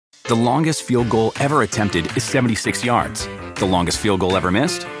The longest field goal ever attempted is 76 yards. The longest field goal ever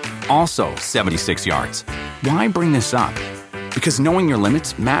missed? Also 76 yards. Why bring this up? Because knowing your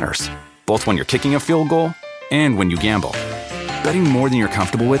limits matters, both when you're kicking a field goal and when you gamble. Betting more than you're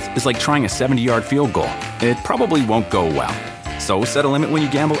comfortable with is like trying a 70-yard field goal. It probably won't go well. So set a limit when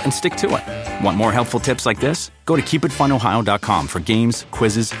you gamble and stick to it. Want more helpful tips like this? Go to keepitfunohio.com for games,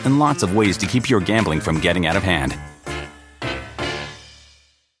 quizzes, and lots of ways to keep your gambling from getting out of hand.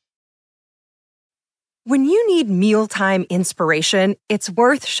 When you need mealtime inspiration, it's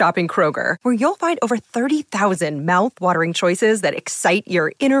worth shopping Kroger, where you'll find over 30,000 mouth-watering choices that excite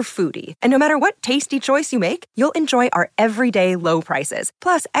your inner foodie. And no matter what tasty choice you make, you'll enjoy our everyday low prices,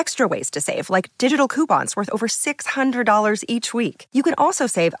 plus extra ways to save, like digital coupons worth over $600 each week. You can also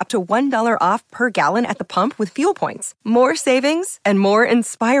save up to $1 off per gallon at the pump with fuel points. More savings and more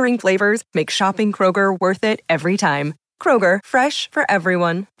inspiring flavors make shopping Kroger worth it every time. Kroger, fresh for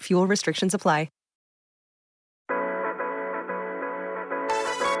everyone. Fuel restrictions apply.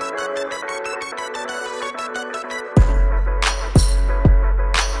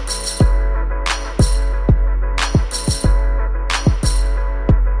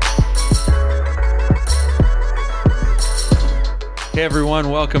 Hey everyone,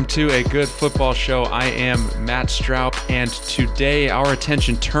 welcome to A Good Football Show. I am Matt Stroup, and today our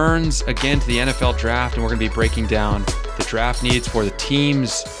attention turns again to the NFL Draft, and we're going to be breaking down the draft needs for the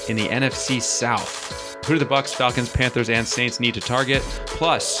teams in the NFC South. Who do the Bucs, Falcons, Panthers, and Saints need to target?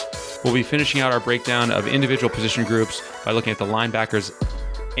 Plus, we'll be finishing out our breakdown of individual position groups by looking at the linebackers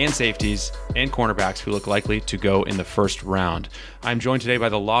and safeties and cornerbacks who look likely to go in the first round. I'm joined today by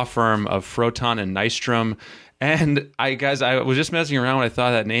the law firm of Froton and Nystrom. And I was just messing around when I thought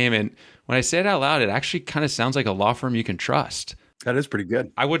of that name, and when I say it out loud, it actually kind of sounds like a law firm you can trust. That is pretty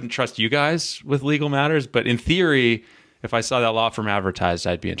good. I wouldn't trust you guys with legal matters, but in theory, if I saw that law firm advertised,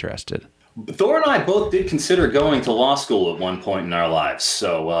 I'd be interested. Thor and I both did consider going to law school at one point in our lives,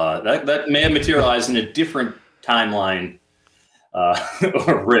 so that may have materialized in a different timeline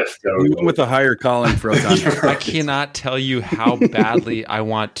or rift. We went with a higher calling for right. I cannot tell you how badly I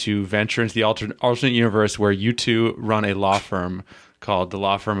want to venture into the alternate universe where you two run a law firm called the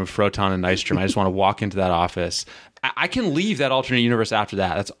law firm of Froton and Nystrom. I just want to walk into that office. I can leave that alternate universe after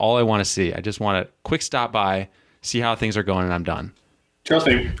that. That's all I want to see. I just want a quick stop by, see how things are going, and I'm done. Trust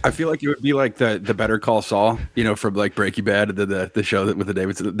me. I feel like it would be like the Better Call Saul, from like Breaking Bad, the show that with the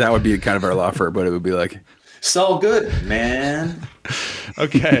Davids. That would be kind of our law firm, but it would be like, so good, man.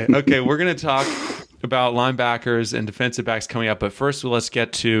 Okay. We're going to talk about linebackers and defensive backs coming up, but first let's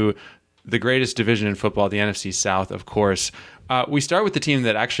get to the greatest division in football, the NFC South, of course. We start with the team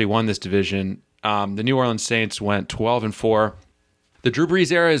that actually won this division. The New Orleans Saints went 12-4. The Drew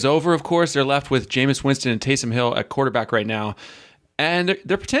Brees era is over, of course. They're left with Jameis Winston and Taysom Hill at quarterback right now. And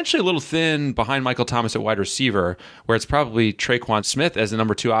they're potentially a little thin behind Michael Thomas at wide receiver, where it's probably Tre'Quan Smith as the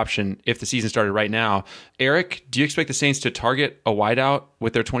number 2 option if the season started right now. Eric, do you expect the Saints to target a wideout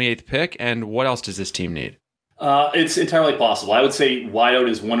with their 28th pick? And what else does this team need? It's entirely possible. I would say wideout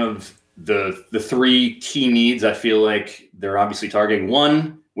is one of the 3 key needs. I feel like they're obviously targeting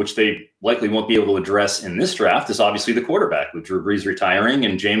one, which they likely won't be able to address in this draft, is obviously the quarterback, with Drew Brees retiring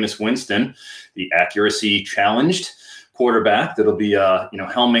and Jameis Winston, the accuracy challenged quarterback that'll be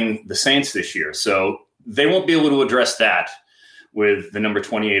helming the Saints this year. So they won't be able to address that with the number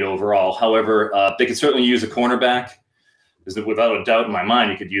 28 overall. However, they could certainly use a cornerback. Without a doubt in my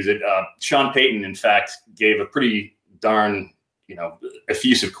mind, you could use it. Sean Payton, in fact, gave a pretty darn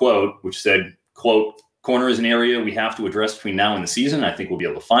effusive quote, which said, quote, "Corner is an area we have to address between now and the season. I think we'll be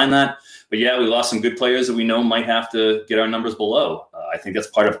able to find that. But yeah, we lost some good players that we know might have to get our numbers below." I think that's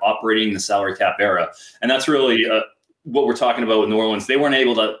part of operating the salary cap era. And that's really what we're talking about with New Orleans. They weren't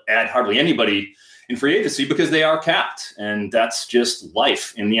able to add hardly anybody in free agency because they are capped, and that's just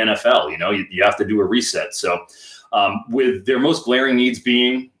life in the NFL. You have to do a reset. So with their most glaring needs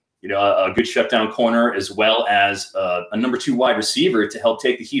being, a good shutdown corner, as well as a number 2 wide receiver to help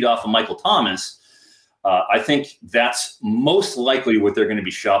take the heat off of Michael Thomas, I think that's most likely what they're going to be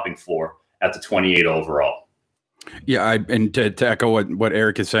shopping for at the 28 overall. Yeah, and to echo what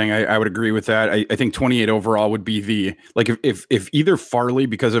Eric is saying, I would agree with that. I think 28 overall would be the, like, if either Farley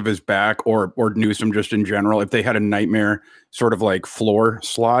because of his back or Newsom just in general, if they had a nightmare sort of like floor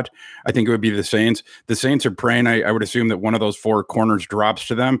slot, I think it would be the Saints. The Saints are praying. I would assume that one of those 4 corners drops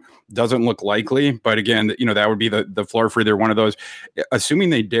to them. Doesn't look likely, but again, that would be the floor for either one of those. Assuming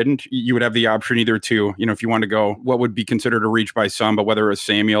they didn't, you would have the option either to, if you want to go what would be considered a reach by some, but whether it was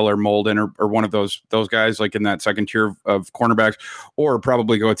Samuel or Molden or one of those guys, like in that second tier of cornerbacks, or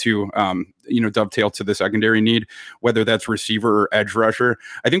probably go to dovetail to the secondary need, whether that's receiver or edge rusher.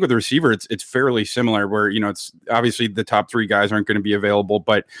 I think with the receiver, it's fairly similar where, it's obviously the top three guys aren't going to be available,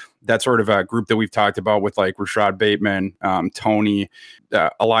 but that sort of a group that we've talked about with like Rashad Bateman, Tony,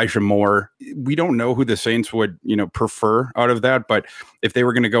 Elijah Moore. We don't know who the Saints would, prefer out of that, but if they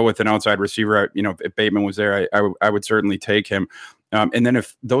were going to go with an outside receiver, if Bateman was there, I would certainly take him. And then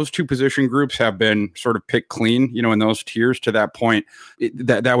if those two position groups have been sort of picked clean, in those tiers to that point,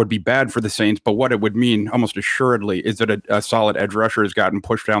 that would be bad for the Saints. But what it would mean almost assuredly is that a solid edge rusher has gotten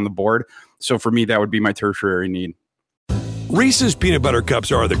pushed down the board. So for me, that would be my tertiary need. Reese's peanut butter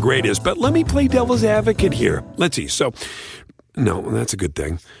cups are the greatest, but let me play devil's advocate here. Let's see. So, no, that's a good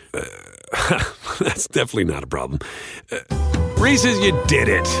thing. That's definitely not a problem. Reese's, you did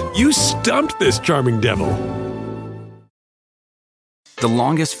it. You stumped this charming devil. The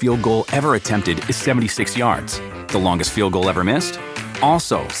longest field goal ever attempted is 76 yards. The longest field goal ever missed?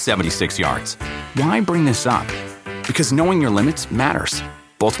 Also 76 yards. Why bring this up? Because knowing your limits matters,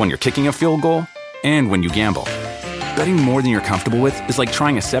 both when you're kicking a field goal and when you gamble. Betting more than you're comfortable with is like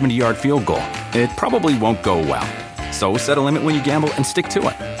trying a 70-yard field goal. It probably won't go well. So set a limit when you gamble and stick to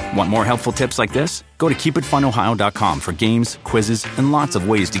it. Want more helpful tips like this? Go to keepitfunohio.com for games, quizzes, and lots of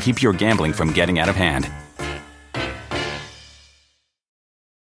ways to keep your gambling from getting out of hand.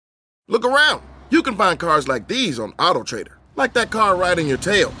 Look around. You can find cars like these on AutoTrader, like that car riding your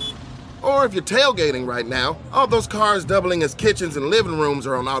tail. Or if you're tailgating right now, all those cars doubling as kitchens and living rooms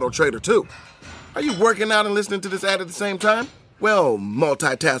are on AutoTrader too. Are you working out and listening to this ad at the same time? Well,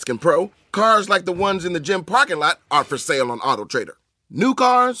 multitasking pro, cars like the ones in the gym parking lot are for sale on AutoTrader. New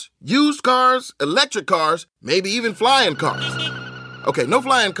cars, used cars, electric cars, maybe even flying cars. Okay, no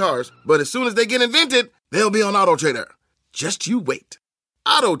flying cars, but as soon as they get invented, they'll be on AutoTrader. Just you wait.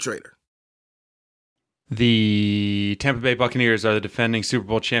 AutoTrader. The Tampa Bay Buccaneers are the defending Super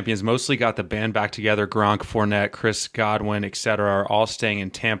Bowl champions. Mostly got the band back together. Gronk, Fournette, Chris Godwin, etc. are all staying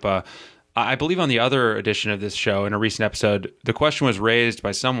in Tampa. I believe on the other edition of this show, in a recent episode, the question was raised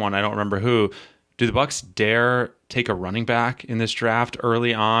by someone, I don't remember who, do the Bucs dare take a running back in this draft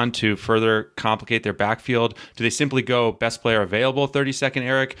early on to further complicate their backfield? Do they simply go best player available, 32nd,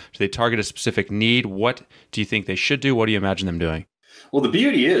 Eric? Do they target a specific need? What do you think they should do? What do you imagine them doing? Well, the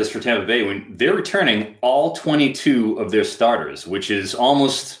beauty is for Tampa Bay, when they're returning all 22 of their starters, which is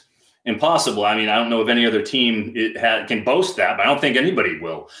almost impossible. I mean, I don't know if any other team can boast that, but I don't think anybody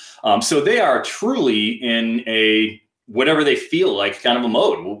will. So they are truly in a whatever they feel like kind of a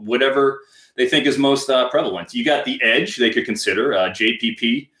mode, whatever they think is most prevalent. You got the edge they could consider.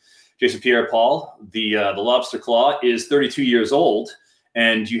 JPP, Jason Pierre-Paul, the Lobster Claw, is 32 years old.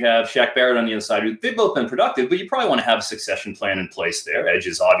 And you have Shaq Barrett on the other side. They've both been productive, but you probably want to have a succession plan in place there. Edge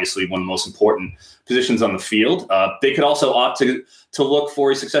is obviously one of the most important positions on the field. They could also opt to look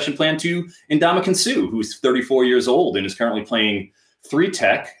for a succession plan to Ndamukong Suh, who's 34 years old and is currently playing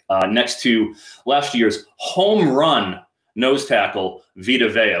 3-tech next to last year's home run nose tackle Vita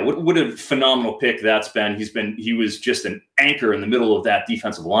Vea. What a phenomenal pick that's been. He was just an anchor in the middle of that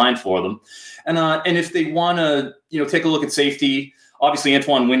defensive line for them. And if they want to take a look at safety. Obviously,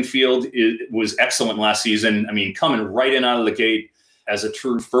 Antoine Winfield was excellent last season. I mean, coming right in out of the gate as a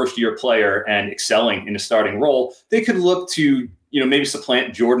true first-year player and excelling in a starting role. They could look to, maybe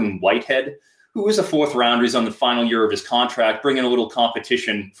supplant Jordan Whitehead, who is a fourth rounder. He's on the final year of his contract, bring in a little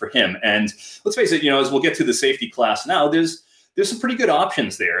competition for him. And let's face it, as we'll get to the safety class now, there's some pretty good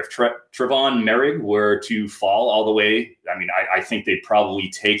options there. If Trevon Merrick were to fall all the way, I mean, I think they'd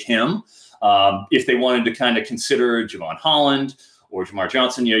probably take him. If they wanted to kind of consider Javon Holland, or Jamar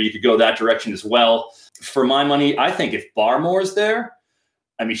Johnson, you could go that direction as well. For my money, I think if Barmore's there,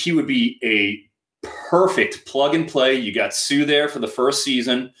 I mean, he would be a perfect plug and play. You got Suh there for the first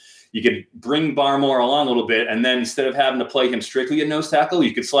season. You could bring Barmore along a little bit, and then instead of having to play him strictly at nose tackle,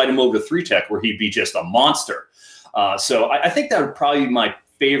 you could slide him over to 3-tech where he'd be just a monster. So I think that would probably be my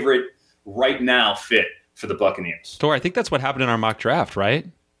favorite right now fit for the Buccaneers. Thor, I think that's what happened in our mock draft, right?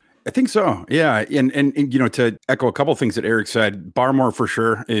 I think so. Yeah. And to echo a couple of things that Eric said, Barmore for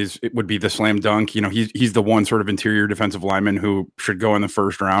sure it would be the slam dunk. He's the one sort of interior defensive lineman who should go in the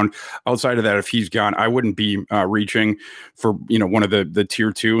first round. Outside of that, if he's gone, I wouldn't be reaching for, one of the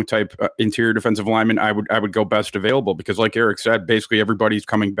tier 2 type interior defensive linemen. I would go best available because like Eric said, basically everybody's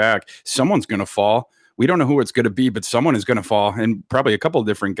coming back. Someone's going to fall. We don't know who it's going to be, but someone is going to fall, and probably a couple of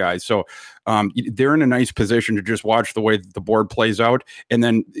different guys. So they're in a nice position to just watch the way that the board plays out, and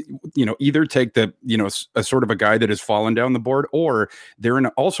then either take the a sort of a guy that has fallen down the board, or they're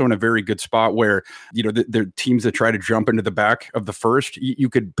also in a very good spot where the teams that try to jump into the back of the first, you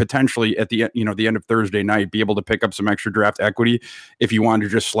could potentially at the end of Thursday night be able to pick up some extra draft equity if you wanted to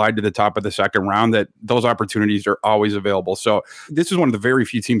just slide to the top of the second round. That those opportunities are always available. So this is one of the very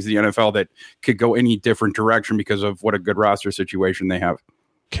few teams in the NFL that could go any different direction because of what a good roster situation they have.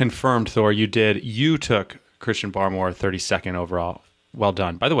 Confirmed, Thor. You took Christian Barmore 32nd overall. Well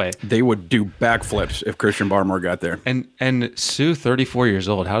done. By the way, they would do backflips if Christian Barmore got there. And Sue, 34 years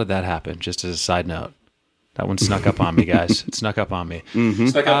old. How did that happen? Just as a side note. That one snuck up on me, guys. It snuck up on me. Mm-hmm.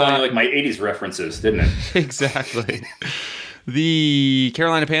 Snuck up on you like my 80s references, didn't it? Exactly. The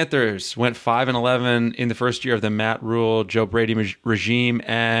Carolina Panthers went 5-11 in the first year of the Matt Rule, Joe Brady regime,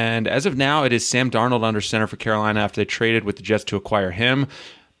 and as of now, it is Sam Darnold under center for Carolina after they traded with the Jets to acquire him.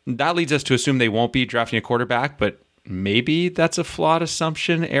 That leads us to assume they won't be drafting a quarterback, but maybe that's a flawed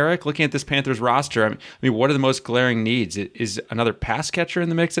assumption, Eric. Looking at this Panthers roster, I mean, what are the most glaring needs? Is another pass catcher in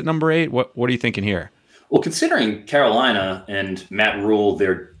the mix at number 8? What are you thinking here? Well, considering Carolina and Matt Rule,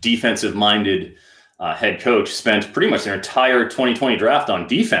 their defensive-minded head coach, spent pretty much their entire 2020 draft on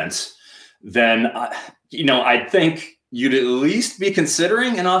defense, then, I think you'd at least be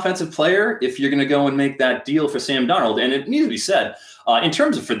considering an offensive player if you're going to go and make that deal for Sam Darnold. And it needs to be said, in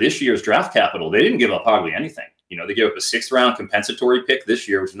terms of for this year's draft capital, they didn't give up hardly anything. They gave up a 6th-round compensatory pick this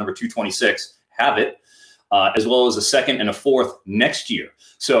year, which is number 226, have it, as well as a 2nd and a 4th next year.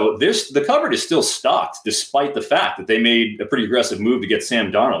 So the cupboard is still stocked, despite the fact that they made a pretty aggressive move to get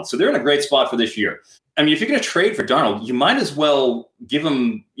Sam Darnold. So they're in a great spot for this year. I mean, if you're going to trade for Darnold, you might as well give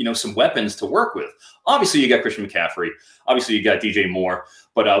him, some weapons to work with. Obviously, you got Christian McCaffrey. Obviously, you got DJ Moore.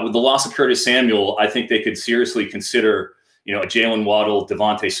 But with the loss of Curtis Samuel, I think they could seriously consider, a Jaylen Waddle,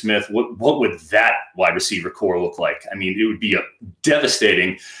 DeVonta Smith. What would that wide receiver core look like? I mean, it would be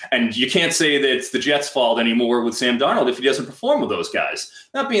devastating. And you can't say that it's the Jets' fault anymore with Sam Darnold if he doesn't perform with those guys.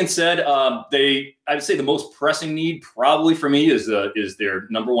 That being said, I would say the most pressing need probably for me is their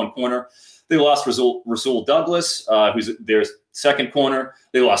number 1 corner. They lost Rasul Douglas, who's their 2nd corner.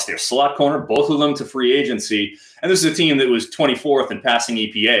 They lost their slot corner, both of them to free agency. And this is a team that was 24th in passing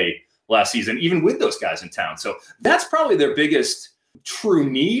EPA last season, even with those guys in town. So that's probably their biggest true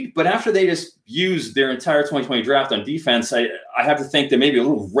need. But after they just used their entire 2020 draft on defense, I have to think they may be a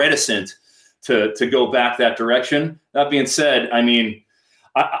little reticent to go back that direction. That being said, I mean,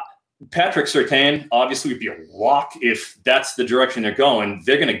 Patrick Surtain obviously would be a lock if that's the direction they're going.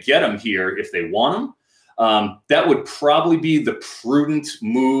 They're going to get him here if they want him. That would probably be the prudent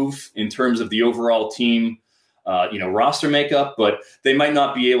move in terms of the overall team roster makeup, but they might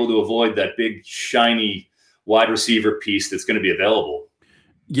not be able to avoid that big, shiny wide receiver piece that's going to be available.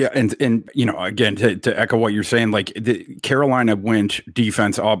 Yeah, and again, to echo what you're saying, like the Carolina went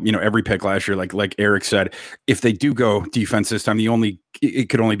defense all every pick last year, like Eric said. If they do go defense this time, it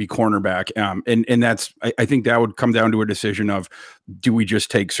could only be cornerback, and that's I think that would come down to a decision of, do we just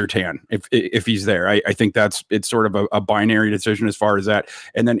take Surtain if he's there? I think it's sort of a binary decision as far as that.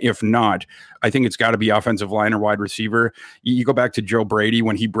 And then if not, I think it's got to be offensive line or wide receiver. You go back to Joe Brady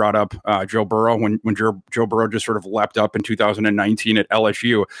when he brought up Joe Burrow, when Joe Burrow just sort of leapt up in 2019 at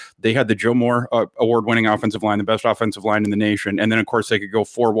LSU. They had the Joe Moore award-winning offensive line, the best offensive line in the nation. And then, of course, they could go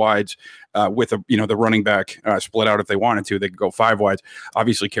 4 wides with the running back split out if they wanted to. They could go 5 wides.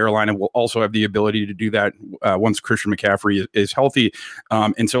 Obviously, Carolina will also have the ability to do that once Christian McCaffrey is healthy.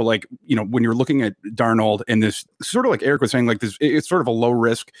 And so, when you're looking at Darnold and this sort of like Eric was saying, like this, it's sort of a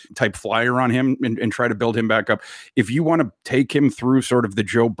low-risk type flyer on him and try to build him back up. If you want to take him through sort of the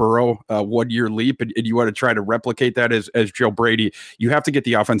Joe Burrow 1-year leap and you want to try to replicate that as Joe Brady, you have to get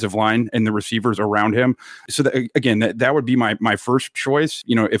the offensive line and the receivers around him. So that would be my first choice,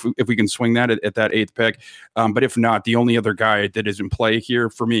 if we can swing that at that 8th pick. But if not, the only other guy that is in play here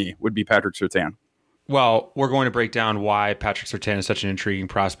for me would be Patrick Surtain. Well, we're going to break down why Patrick Surtain is such an intriguing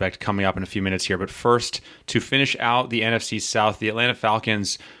prospect coming up in a few minutes here. But first, to finish out the NFC South, the Atlanta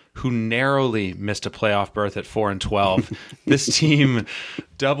Falcons, who narrowly missed a playoff berth at 4-12. This team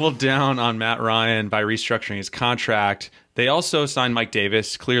doubled down on Matt Ryan by restructuring his contract. They also signed Mike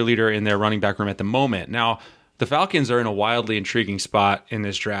Davis, clear leader in their running back room at the moment. Now, the Falcons are in a wildly intriguing spot in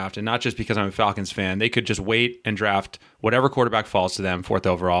this draft, and not just because I'm a Falcons fan. They could just wait and draft whatever quarterback falls to them, 4th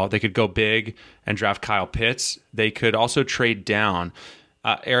overall. They could go big and draft Kyle Pitts. They could also trade down.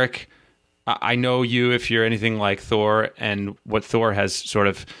 Eric, I know you, if you're anything like Thor, and what Thor has sort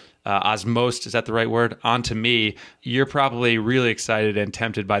of osmosed, is that the right word, onto me, you're probably really excited and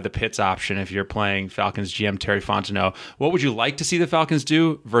tempted by the Pitts option if you're playing Falcons GM Terry Fontenot. What would you like to see the Falcons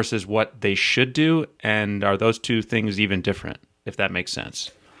do versus what they should do? And are those two things even different, if that makes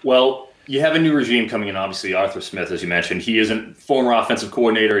sense? Well, you have a new regime coming in, obviously, Arthur Smith, as you mentioned. He is a former offensive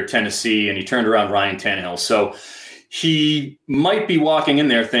coordinator at Tennessee, and he turned around Ryan Tannehill. So he might be walking in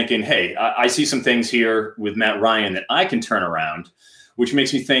there thinking, hey, I see some things here with Matt Ryan that I can turn around, which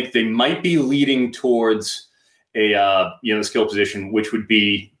makes me think they might be leading towards a skill position, which would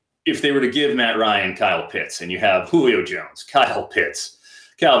be if they were to give Matt Ryan Kyle Pitts, and you have Julio Jones, Kyle Pitts,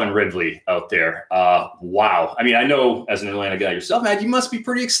 Calvin Ridley out there. Wow. I mean, I know as an Atlanta guy yourself, Matt, you must be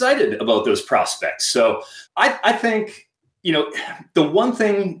pretty excited about those prospects. So I think, the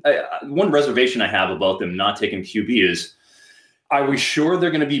one reservation I have about them not taking QB is, are we sure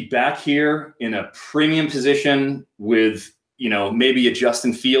they're going to be back here in a premium position with, maybe a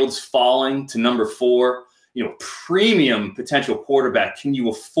Justin Fields falling to number 4, premium potential quarterback? Can you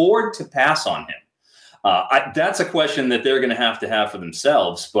afford to pass on him? That's a question that they're going to have for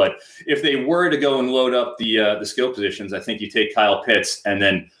themselves. But if they were to go and load up the skill positions, I think you take Kyle Pitts, and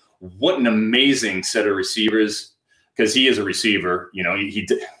then what an amazing set of receivers, because he is a receiver.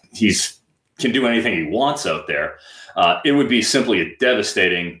 He's can do anything he wants out there. It would be simply a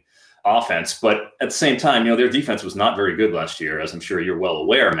devastating offense. But at the same time, their defense was not very good last year, as I'm sure you're well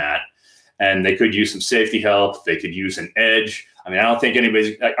aware, Matt. And they could use some safety help. They could use an edge. I mean, I don't think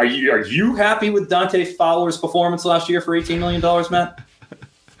anybody's. Are you happy with Dante Fowler's performance last year for $18 million, Matt?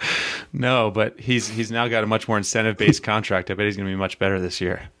 No, but he's now got a much more incentive-based contract. I bet he's going to be much better this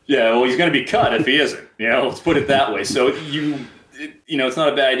year. Yeah, well, he's going to be cut if he isn't. Let's put it that way. So it's not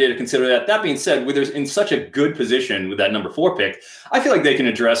a bad idea to consider that. That being said, with in such a good position with that number 4 pick, I feel like they can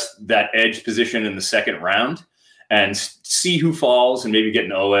address that edge position in the second round and see who falls and maybe get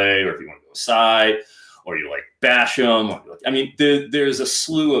an OA, or if you want to go side, or you like Basham. There's a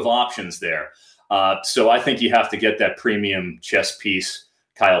slew of options there. So I think you have to get that premium chess piece.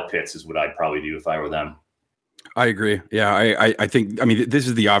 Kyle Pitts is what I'd probably do if I were them. I agree. Yeah, I think, this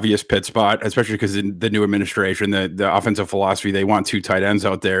is the obvious pit spot, especially because in the new administration, the offensive philosophy, they want 2 tight ends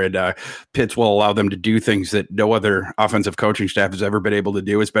out there, and Pitts will allow them to do things that no other offensive coaching staff has ever been able to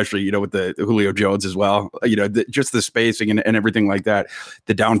do, especially, with the Julio Jones as well, just the spacing and everything like that,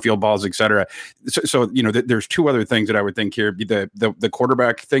 the downfield balls, et cetera. So there's 2 other things that I would think here. The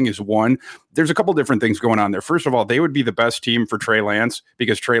quarterback thing is one. There's a couple different things going on there. First of all, they would be the best team for Trey Lance,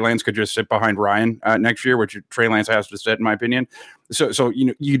 because Trey Lance could just sit behind Ryan next year, which Trey Lance has to sit, in my opinion. So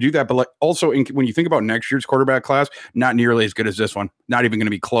you do that, but also when you think about next year's quarterback class, not nearly as good as this one. Not even going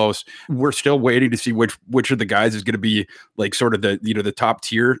to be close. We're still waiting to see which of the guys is going to be sort of the top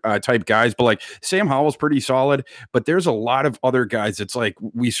tier type guys. But Sam Howell's pretty solid, but there's a lot of other guys that's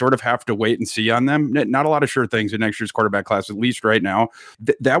we sort of have to wait and see on them. Not a lot of sure things in next year's quarterback class, at least right now.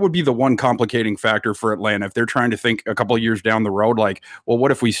 That would be the one complicating factor for Atlanta if they're trying to think a couple of years down the road. Well,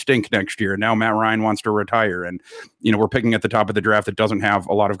 what if we stink next year? Now Matt Ryan wants to retire, and we're picking at the top of the draft that doesn't have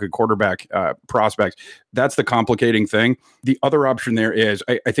a lot of good quarterback prospects. That's the complicating thing. The other option there is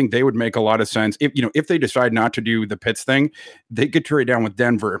I think they would make a lot of sense if they decide not to do the Pitts thing. They could trade down with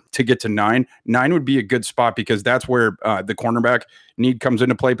Denver to get to 9. 9 would be a good spot, because that's where the cornerback need comes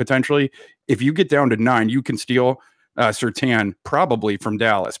into play potentially. If you get down to 9, you can steal Surtain probably from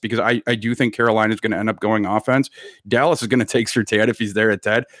Dallas, because I do think Carolina is going to end up going offense. Dallas is going to take Surtain if he's there at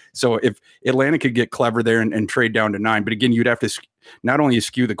 10. So if Atlanta could get clever there and trade down to 9, but again, you'd have to not only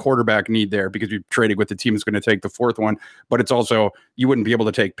skew the quarterback need there because you're trading with the team that's going to take the 4th one, but it's also, you wouldn't be able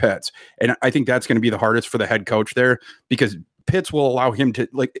to take Pitts. And I think that's going to be the hardest for the head coach there, because Pitts will allow him to,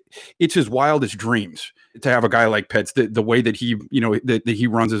 it's his wildest dreams to have a guy like Pitts, the way that he, that he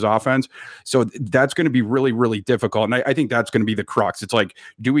runs his offense. So that's going to be really, really difficult. And I think that's going to be the crux. It's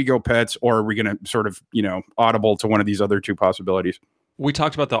do we go Pitts, or are we going to sort of, audible to one of these other 2 possibilities? We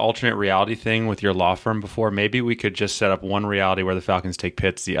talked about the alternate reality thing with your law firm before. Maybe we could just set up one reality where the Falcons take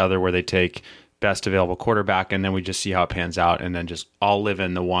Pitts, the other where they take best available quarterback, and then we just see how it pans out, and then just all live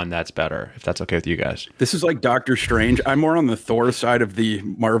in the one that's better, if that's okay with you guys. This is like Doctor Strange. I'm more on the Thor side of the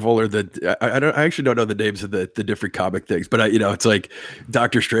Marvel, or I actually don't know the names of the different comic things, but it's like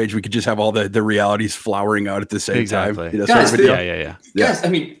Doctor Strange. We could just have all the realities flowering out at the same time. Guys, yeah. Guys, I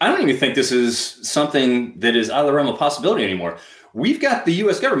don't even think this is something that is out of the realm of possibility anymore. We've got the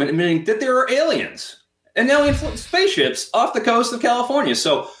U.S. government admitting that there are aliens and alien spaceships off the coast of California.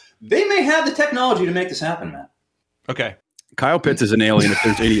 So they may have the technology to make this happen, Matt. Okay. Kyle Pitts is an alien if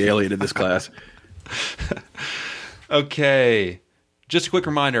there's any alien in this class. Okay. Just a quick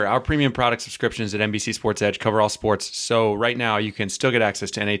reminder, our premium product subscriptions at NBC Sports Edge cover all sports. So right now you can still get access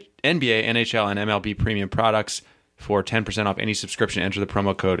to NBA, NHL, and MLB premium products for 10% off any subscription. Enter the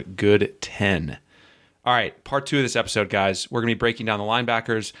promo code GOOD10. All right, part 2 of this episode, guys. We're going to be breaking down the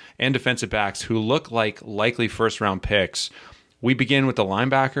linebackers and defensive backs who look like likely first-round picks. We begin with the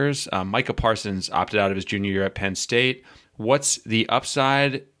linebackers. Micah Parsons opted out of his junior year at Penn State. What's the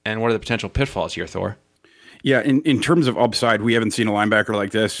upside and what are the potential pitfalls here, Thor? Yeah, in terms of upside, we haven't seen a linebacker like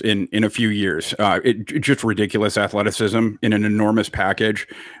this in a few years. Just ridiculous athleticism in an enormous package.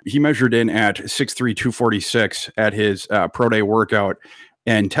 He measured in at 6'3", 246 at his pro day workout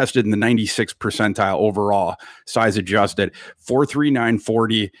and tested in the 96th percentile overall, size adjusted, 4'3",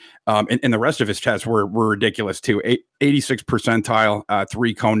 940. And the rest of his tests were ridiculous too. 86th percentile,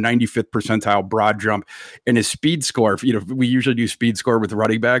 3-cone, 95th percentile broad jump, and his speed score. We usually do speed score with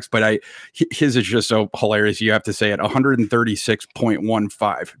running backs, but his is just so hilarious. You have to say it,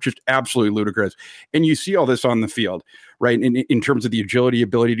 136.15, just absolutely ludicrous. And you see all this on the field, right? In terms of the agility,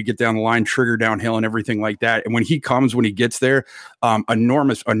 ability to get down the line, trigger downhill, and everything like that. And when he gets there,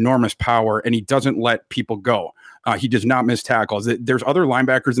 enormous power, and he doesn't let people go. He does not miss tackles. There's other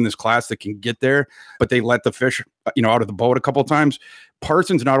linebackers in this class that can get there, but they let the fish, out of the boat a couple of times.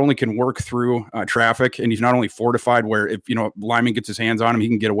 Parsons not only can work through traffic, and he's not only fortified where if lineman gets his hands on him, he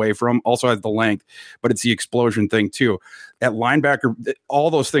can get away from him. Also has the length, but it's the explosion thing too. At linebacker, all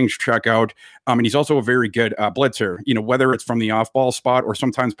those things check out. And he's also a very good blitzer. Whether it's from the off-ball spot or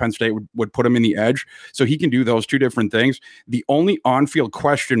sometimes Penn State would put him in the edge, so he can do those two different things. The only on-field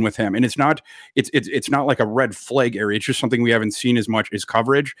question with him, and it's not like a red flag area. It's just something we haven't seen as much as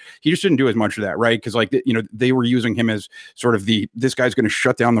coverage. He just didn't do as much of that, right? Because they were using him as sort of this guy's going to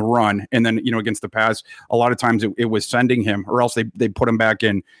shut down the run, and then against the pass, a lot of times it was sending him, or else they put him back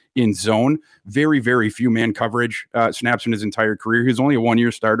in zone. Very, very few man coverage snaps in his entire career. He was only a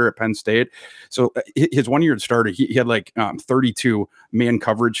 1-year starter at Penn State. So his 1-year starter, he had 32 man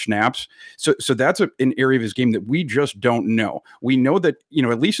coverage snaps. So that's an area of his game that we just don't know. We know that,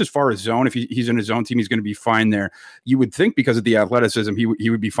 at least as far as zone, if he's in his zone team, he's going to be fine there. You would think because of the athleticism, he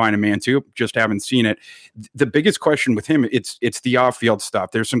would be fine in man too. Just haven't seen it. The biggest question with him, it's the off-field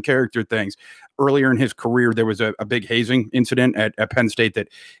stuff. There's some character things. Earlier in his career, there was a big hazing incident at Penn State that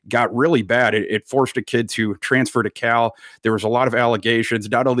got really bad. It forced a kid to transfer to Cal. There was a lot of allegations,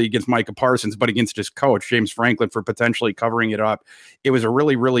 not only against Micah Parsons, but against his coach, James Franklin, for potentially covering it up. It was a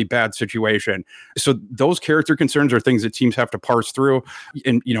really, really bad situation. So those character concerns are things that teams have to parse through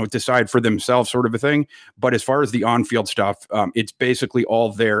and, decide for themselves, sort of a thing. But as far as the on-field stuff, it's basically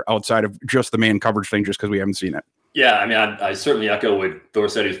all there outside of just the man coverage thing, just because we haven't seen it. Yeah, I mean, I certainly echo what Thor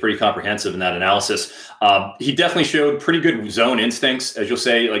said. He was pretty comprehensive in that analysis. He definitely showed pretty good zone instincts, as you'll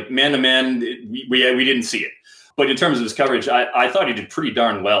say. Like man-to-man, we didn't see it. But in terms of his coverage, I thought he did pretty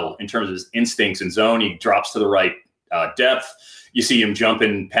darn well in terms of his instincts in zone. He drops to the right depth. You see him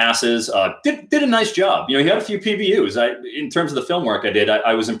jumping passes. Did a nice job. He had a few PBUs. In terms of the film work I did,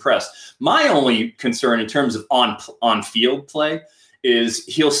 I was impressed. My only concern in terms of on-field play is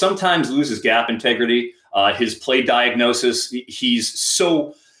he'll sometimes lose his gap integrity. His play diagnosis, he's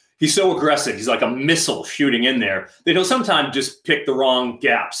so aggressive. He's like a missile shooting in there that he'll sometimes just pick the wrong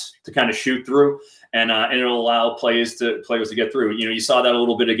gaps to kind of shoot through, and it'll allow players to get through. You saw that a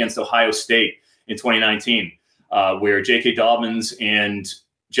little bit against Ohio State in 2019, where J.K. Dobbins and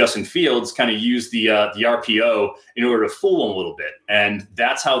Justin Fields kind of used the RPO in order to fool him a little bit, and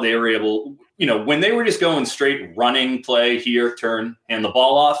that's how they were able. When they were just going straight running play here, turn, hand the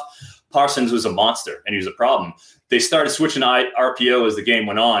ball off. Parsons was a monster, and he was a problem. They started switching RPO as the game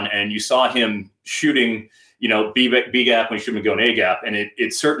went on, and you saw him shooting, B gap when he should have been going A gap, and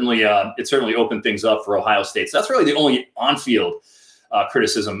it certainly opened things up for Ohio State. So that's really the only on-field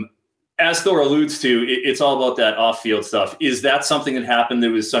criticism. As Thor alludes to, it's all about that off-field stuff. Is that something that happened that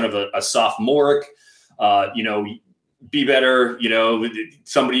was sort of a sophomoric, be better,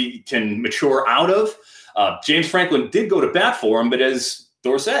 somebody can mature out of? James Franklin did go to bat for him, but as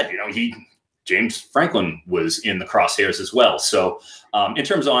Thor said, James Franklin was in the crosshairs as well. So in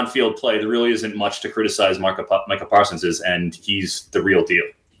terms of on-field play, there really isn't much to criticize Micah Parsons is, and he's the real deal.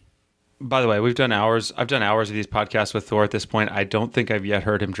 By the way, I've done hours of these podcasts with Thor at this point. I don't think I've yet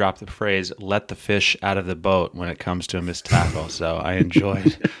heard him drop the phrase, let the fish out of the boat when it comes to a missed tackle. So I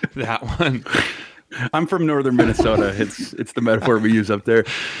enjoyed that one. I'm from northern Minnesota. It's the metaphor we use up there.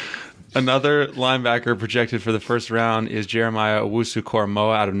 Another linebacker projected for the first round is Jeremiah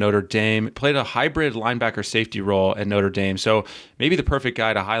Owusu-Koramoah out of Notre Dame. Played a hybrid linebacker safety role at Notre Dame. So maybe the perfect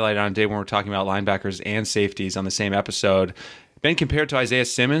guy to highlight on a day when we're talking about linebackers and safeties on the same episode. Been compared to Isaiah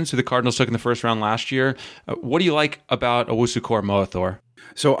Simmons, who the Cardinals took in the first round last year. What do you like about Owusu-Koramoah, Thor?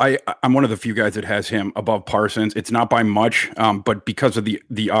 So I'm one of the few guys that has him above Parsons. It's not by much, but because of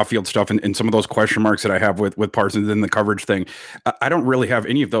the off-field stuff and some of those question marks that I have with Parsons and the coverage thing, I don't really have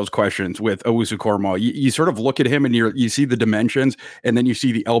any of those questions with Owusu-Koramoah. You sort of look at him and you see the dimensions, and then you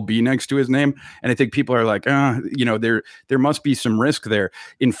see the LB next to his name, and I think people are like, there must be some risk there.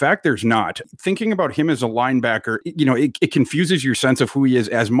 In fact, there's not. Thinking about him as a linebacker, it confuses your sense of who he is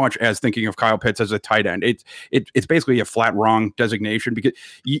as much as thinking of Kyle Pitts as a tight end. It's basically a flat wrong designation because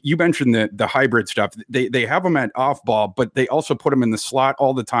you mentioned the hybrid stuff. They have him at off ball, but they also put him in the slot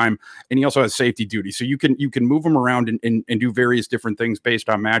all the time, and he also has safety duty. So you can move him around and do various different things based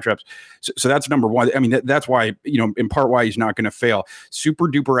on matchups. So that's number one. I mean, that's why, in part why he's not going to fail. Super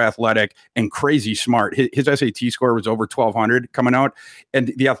duper athletic and crazy smart. His SAT score was over 1,200 coming out,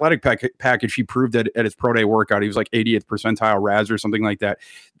 and the athletic package he proved at his pro day workout, he was like 80th percentile RAS or something like that.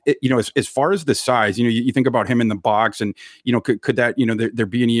 As far as the size, you think about him in the box, and could that there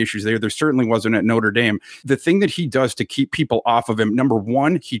be any issues there? There certainly wasn't at Notre Dame. The thing that he does to keep people off of him, number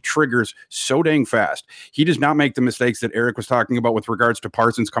one, he triggers so dang fast. He does not make the mistakes that Eric was talking about with regards to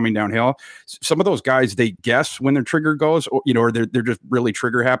Parsons coming downhill. Some of those guys, they guess when their trigger goes, or they're just really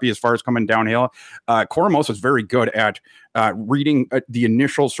trigger happy as far as coming downhill. Koramoah is very good at reading the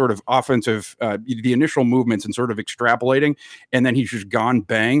initial sort of offensive, the initial movements and sort of extrapolating, and then he's just gone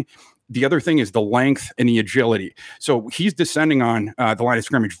bang. The other thing is the length and the agility. So he's descending on the line of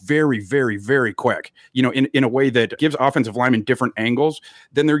scrimmage very, very, very quick, in a way that gives offensive linemen different angles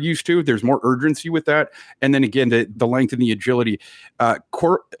than they're used to. There's more urgency with that. And then again, the length and the agility. I'm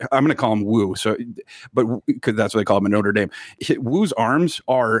going to call him Woo. But because that's what they call him in Notre Dame. Woo's arms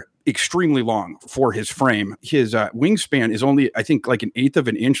are extremely long for his frame. His wingspan is only, I think, like 1/8 of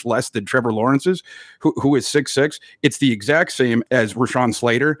an inch less than Trevor Lawrence's, who is 6'6". It's the exact same as Rashawn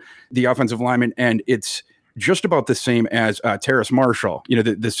Slater, the offensive lineman, and it's just about the same as Terrace Marshall,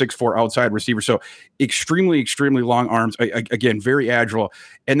 the 6'4" outside receiver. So extremely, extremely long arms. Again, very agile.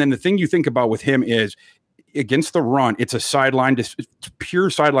 And then the thing you think about with him is, against the run, it's a sideline to pure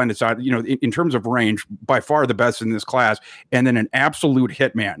sideline to side, in terms of range, by far the best in this class. And then an absolute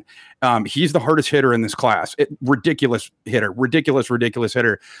hitman. He's the hardest hitter in this class. Ridiculous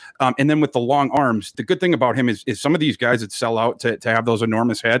hitter. And then with the long arms, the good thing about him is some of these guys that sell out to have those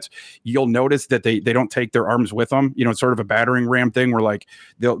enormous hits, you'll notice that they don't take their arms with them. It's sort of a battering ram thing where like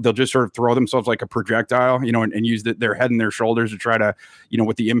they'll just sort of throw themselves like a projectile, and use their head and their shoulders to try to,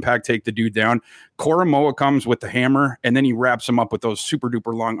 with the impact, take the dude down. Koramoah comes with the hammer, and then he wraps him up with those super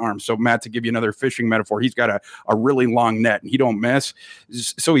duper long arms. So Matt, to give you another fishing metaphor, he's got a really long net and he don't miss.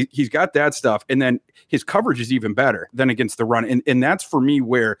 So he's got that stuff. And then his coverage is even better than against the run. And that's for me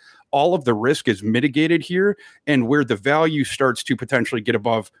where all of the risk is mitigated here and where the value starts to potentially get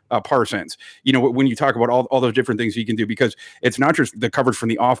above Parsons. When you talk about all those different things he can do, because it's not just the coverage from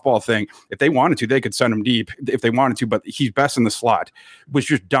the off-ball thing. If they wanted to, they could send him deep if they wanted to, but he's best in the slot. Was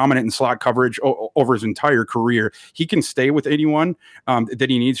just dominant in slot coverage over his entire career. He can stay with anyone that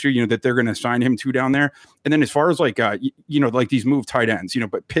he needs to, that they're going to assign him to down there. And then as far as like these move tight ends,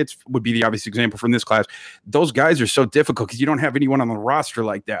 but Pitts would be the obvious example from this class. Those guys are so difficult because you don't have anyone on the roster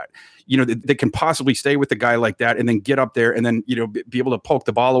like that. That can possibly stay with a guy like that and then get up there and then, be able to poke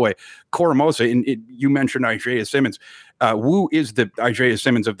the ball away. Koramoah, and you mentioned Isaiah Simmons. Woo is the Isaiah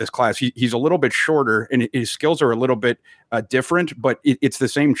Simmons of this class. He's a little bit shorter and his skills are a little bit different, but it's the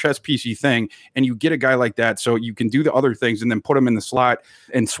same chess piecey thing. And you get a guy like that, so you can do the other things and then put him in the slot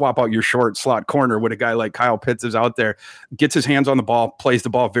and swap out your short slot corner with a guy like Kyle Pitts is out there, gets his hands on the ball, plays the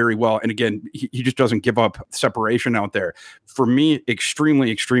ball very well. And again, he just doesn't give up separation out there. For me,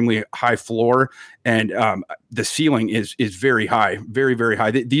 extremely, extremely high floor. And the ceiling is very high, very, very high.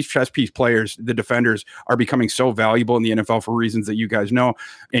 These chess piece players, the defenders, are becoming so valuable in the NFL for reasons that you guys know.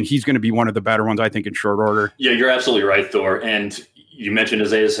 And he's going to be one of the better ones, I think, in short order. Yeah, you're absolutely right, Thor. And you mentioned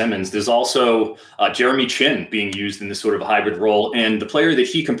Isaiah Simmons. There's also Jeremy Chin being used in this sort of hybrid role. And the player that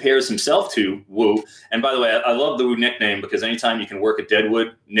he compares himself to, Woo, and by the way, I love the Woo nickname because anytime you can work a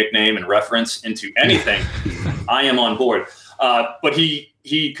Deadwood nickname and reference into anything, I am on board. But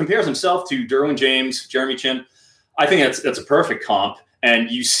he compares himself to Derwin James, Jeremy Chin. I think that's a perfect comp.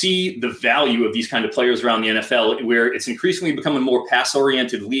 And you see the value of these kind of players around the NFL where it's increasingly becoming a more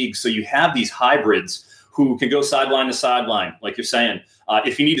pass-oriented league. So you have these hybrids who can go sideline to sideline, like you're saying.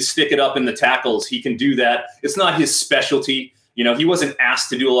 If you need to stick it up in the tackles, he can do that. It's not his specialty. He wasn't asked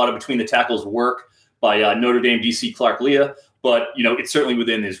to do a lot of between the tackles work by Notre Dame DC Clark Leah, but, it's certainly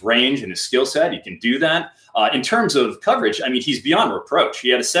within his range and his skill set. He can do that. In terms of coverage, I mean, he's beyond reproach. He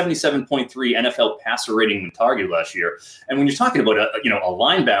had a 77.3 NFL passer rating when targeted last year. And when you're talking about a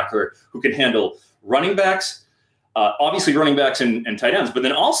linebacker who can handle running backs, obviously running backs and tight ends, but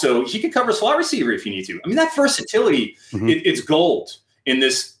then also he could cover slot receiver if you need to. I mean, that versatility, it's gold in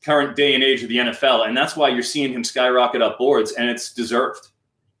this current day and age of the NFL. And that's why you're seeing him skyrocket up boards, and it's deserved.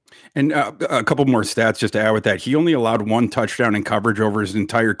 And a couple more stats just to add with that. He only allowed one touchdown in coverage over his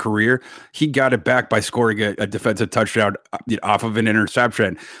entire career. He got it back by scoring a defensive touchdown off of an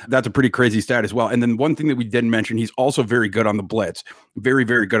interception. That's a pretty crazy stat as well. And then one thing that we didn't mention, he's also very good on the blitz. Very,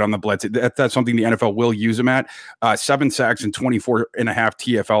 very good on the blitz. That's something the NFL will use him at. 7 sacks and 24 and a half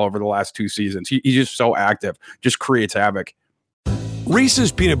TFL over the last 2 seasons. He's just so active, just creates havoc.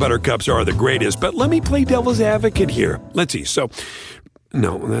 Reese's peanut butter cups are the greatest, but let me play devil's advocate here. Let's see. So,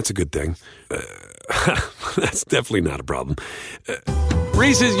 no, that's a good thing. That's definitely not a problem.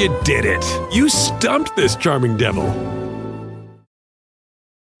 Reese's, you did it. You stumped this charming devil.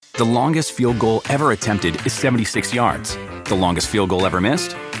 The longest field goal ever attempted is 76 yards. The longest field goal ever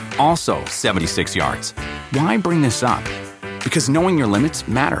missed? Also 76 yards. Why bring this up? Because knowing your limits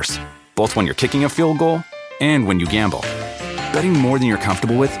matters, both when you're kicking a field goal and when you gamble. Betting more than you're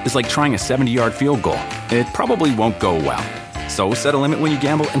comfortable with is like trying a 70-yard field goal. It probably won't go well. So set a limit when you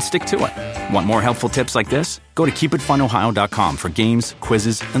gamble and stick to it. Want more helpful tips like this? Go to keepitfunohio.com for games,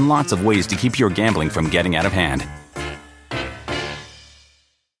 quizzes, and lots of ways to keep your gambling from getting out of hand.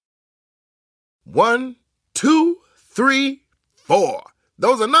 1, 2, 3, 4.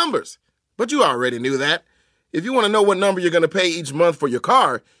 Those are numbers. But you already knew that. If you want to know what number you're going to pay each month for your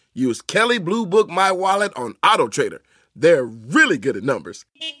car, use Kelley Blue Book My Wallet on Auto Trader. They're really good at numbers.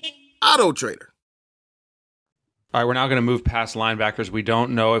 Auto Trader. All right, we're now going to move past linebackers. We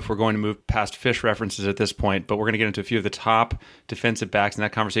don't know if we're going to move past fish references at this point, but we're going to get into a few of the top defensive backs, and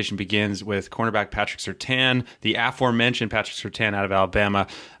that conversation begins with cornerback Patrick Surtain, the aforementioned Patrick Surtain out of Alabama.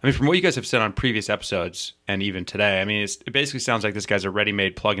 I mean, from what you guys have said on previous episodes and even today, I mean, it basically sounds like this guy's a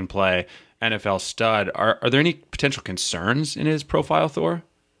ready-made plug-and-play NFL stud. Are there any potential concerns in his profile, Thor?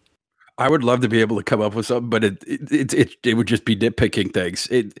 I would love to be able to come up with something, but it would just be nitpicking things.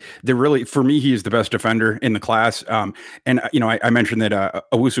 They're really, for me, he is the best defender in the class. And I mentioned that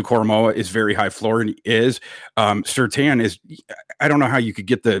Owusu-Koramoah is very high floor, and he is. Surtain is. I don't know how you could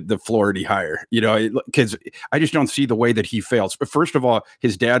get the floor any higher. Because I just don't see the way that he fails. But first of all,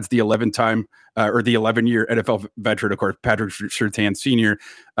 his dad's the 11-time. Or the 11-year NFL veteran, of course, Patrick Surtain Sr.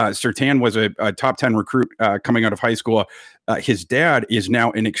 Surtain was a top 10 recruit coming out of high school. His dad is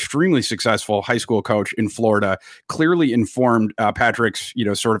now an extremely successful high school coach in Florida, clearly informed Patrick's,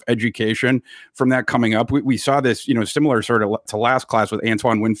 sort of education from that coming up. We saw this, similar sort of to last class with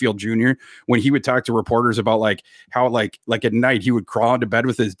Antoine Winfield Jr., when he would talk to reporters about how at night he would crawl into bed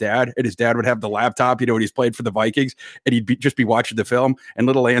with his dad, and his dad would have the laptop, when he's played for the Vikings, and he'd just be watching the film, and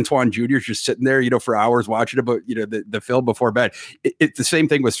little Antoine Jr. is just sitting there, for hours watching about, the film before bed. It's the same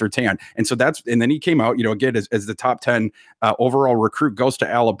thing with Surtain. And so and then he came out, again, as the top 10 overall recruit, goes to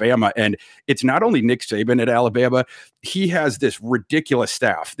Alabama. And it's not only Nick Saban at Alabama, he has this ridiculous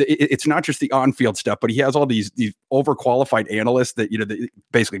staff. It's not just the on-field stuff, but he has all these overqualified analysts that, that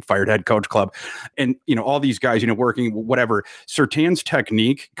basically fired head coach club. And, all these guys, working whatever. Surtain's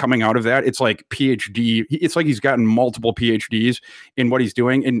technique coming out of that, it's like PhD. It's like he's gotten multiple PhDs in what he's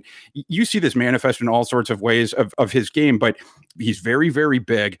doing. And you see this manifest in all sorts of ways of his game, but he's very, very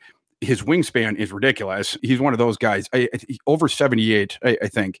big. His wingspan is ridiculous. He's one of those guys, over 78, I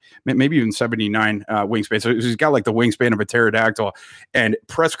think, maybe even 79 wingspan. So he's got like the wingspan of a pterodactyl, and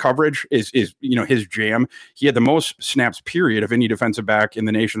press coverage is his jam. He had the most snaps, period, of any defensive back in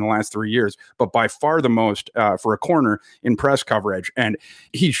the nation in the last 3 years, but by far the most for a corner in press coverage. And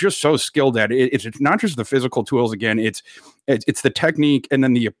he's just so skilled at it. It's not just the physical tools. Again, it's the technique and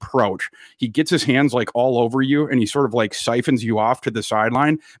then the approach. He gets his hands like all over you, and he sort of like siphons you off to the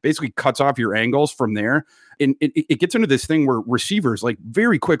sideline, basically cuts off your angles from there. And it gets into this thing where receivers, like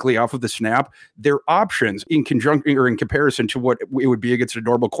very quickly off of the snap, their options in conjunction or in comparison to what it would be against a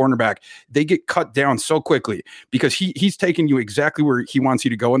normal cornerback, they get cut down so quickly because he's taking you exactly where he wants you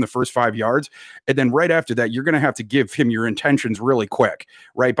to go in the first 5 yards. And then right after that, you're going to have to give him your intentions really quick,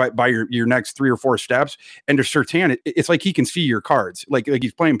 right? By your next 3 or 4 steps. And to Surtain, it's like he can see your cards. Like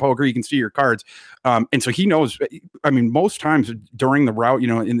he's playing poker, he can see your cards. And so he knows, most times during the route,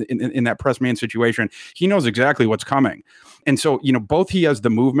 in that press man situation, he knows exactly what's coming. And so, both he has the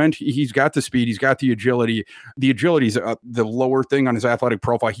movement, he's got the speed, he's got the agility. The agility is the lower thing on his athletic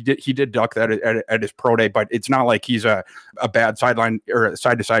profile. He did duck that at his pro day, but it's not like he's a bad sideline or a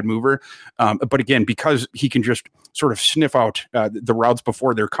side-to-side mover. But again, because he can just sort of sniff out the routes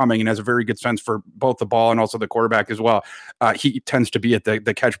before they're coming and has a very good sense for both the ball and also the quarterback as well, he tends to be at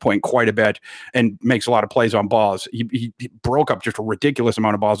the catch point quite a bit and makes a lot of plays on balls. He broke up just a ridiculous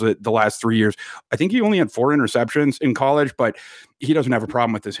amount of balls the last 3 years. I think he only had 4 interceptions in college, but he doesn't have a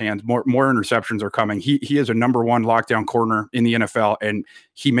problem with his hands. More interceptions are coming. He is a number 1 lockdown corner in the NFL, and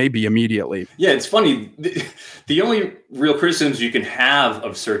he may be immediately. Yeah, it's funny. The only real criticisms you can have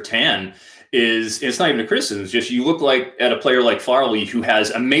of Surtain is, it's not even a criticism. It's just you look at a player like Farley who has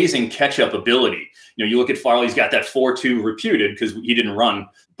amazing catch-up ability. You look at Farley, he's got that 4.2 reputed because he didn't run.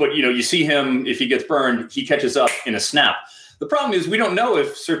 But, you see him, if he gets burned, he catches up in a snap. The problem is we don't know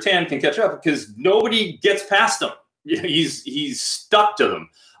if Surtain can catch up because nobody gets past him. He's stuck to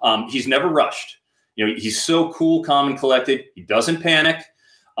them. He's never rushed. He's so cool, calm, and collected. He doesn't panic.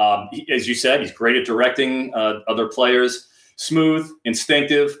 As you said, he's great at directing other players. Smooth,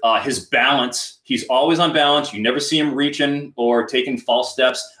 instinctive. His balance, he's always on balance. You never see him reaching or taking false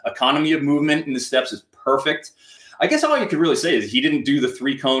steps. Economy of movement in the steps is perfect. I guess all you could really say is he didn't do the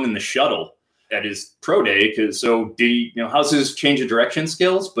 3-cone and the shuttle at his pro day. So did he, how's his change of direction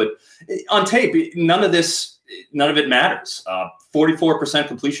skills? But on tape, none of it matters. 44%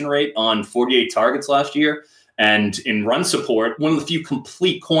 completion rate on 48 targets last year. And in run support, one of the few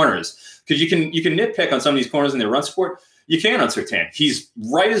complete corners, because you can nitpick on some of these corners in their run support. You can on Surtain. He's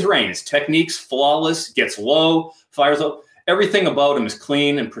right as rain. His technique's flawless, gets low, fires up. Everything about him is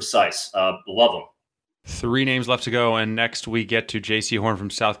clean and precise. Love him. 3 names left to go, and next we get to Jaycee Horn from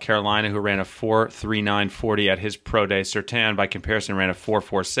South Carolina, who ran a 4.3940 at his pro day. Surtain, by comparison, ran a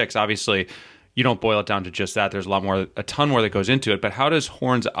 4.46. Obviously, you don't boil it down to just that. There's a ton more that goes into it. But how does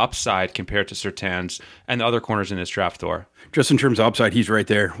Horn's upside compare to Surtain's and the other corners in this draft, Thor? Just in terms of upside, he's right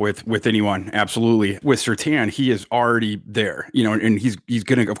there with anyone. Absolutely. With Surtain, he is already there, and he's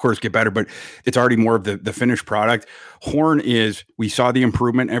going to, of course, get better, but it's already more of the finished product. Horn we saw the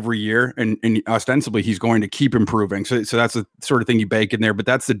improvement every year, and ostensibly he's going to keep improving. So that's the sort of thing you bake in there. But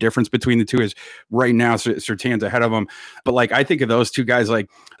that's the difference between the two is right now, Surtain's ahead of him. But I think of those two guys, I'm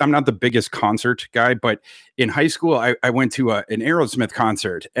not the biggest concert guy, but in high school, I went to an Aerosmith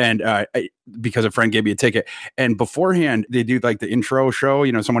concert, and because a friend gave me a ticket. And beforehand, they do the intro show.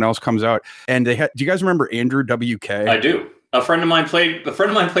 Someone else comes out, and they had. Do you guys remember Andrew WK? I do. A friend of mine played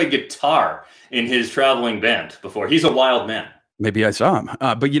guitar in his traveling band before. He's a wild man. Maybe I saw him.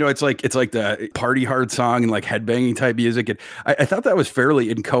 But it's like the party hard song and headbanging type music. And I thought that was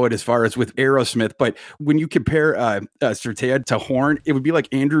fairly inchoate as far as with Aerosmith. But when you compare Surtain to Horn, it would be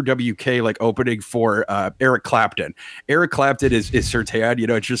like Andrew WK opening for Eric Clapton. Eric Clapton is Surtain.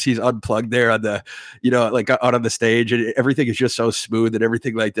 It's just he's unplugged there on the out on the stage, and everything is just so smooth and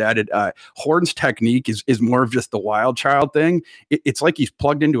everything like that. And Horn's technique is more of just the wild child thing. It's like he's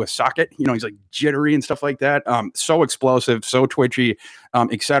plugged into a socket. He's jittery and stuff like that. So explosive, so twitchy,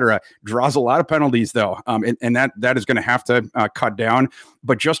 etc. Draws a lot of penalties though, and that is going to have to cut down.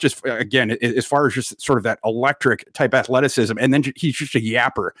 But just as far as just sort of that electric type athleticism, and then he's just a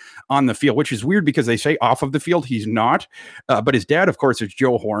yapper on the field, which is weird because they say off of the field he's not. But his dad, of course, is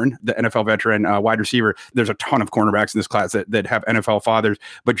Joe Horn, the NFL veteran wide receiver. There's a ton of cornerbacks in this class that have NFL fathers,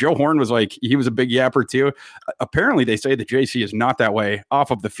 but Joe Horn was he was a big yapper too. Apparently, they say that Jaycee is not that way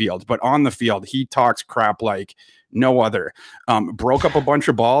off of the field, but on the field he talks crap like no other. Broke up a bunch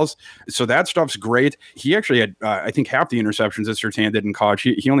of balls. So that stuff's great. He actually had, I think, half the interceptions that Surtain did in college.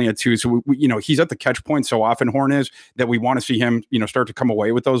 He only had 2. So, he's at the catch point so often, Horn is, that we want to see him, start to come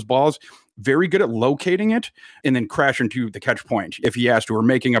away with those balls. Very good at locating it and then crash into the catch point if he has to, or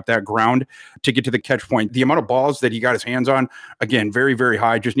making up that ground to get to the catch point. The amount of balls that he got his hands on, again, very, very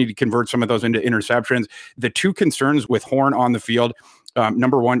high. Just need to convert some of those into interceptions. The 2 concerns with Horn on the field,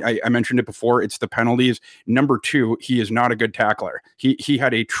 number 1, I mentioned it before, it's the penalties. Number 2, he is not a good tackler. He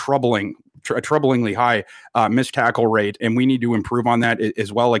had a troublingly high missed tackle rate, and we need to improve on that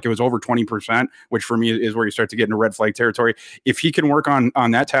as well. It was over 20%, which for me is where you start to get into red flag territory. If he can work on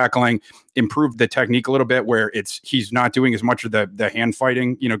that tackling, improve the technique a little bit, where he's not doing as much of the hand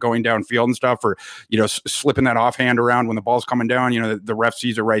fighting, going downfield and stuff, or slipping that offhand around when the ball's coming down, the ref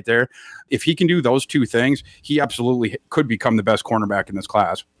sees it right there. If he can do those 2 things, he absolutely could become the best cornerback in this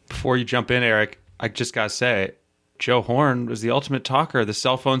class. Before you jump in, Eric, I just gotta say, Joe Horn was the ultimate talker, the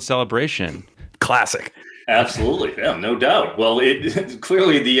cell phone celebration. Classic. Absolutely. Yeah, no doubt. Well,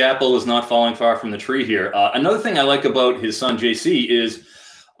 clearly the apple is not falling far from the tree here. Another thing I like about his son, Jaycee, is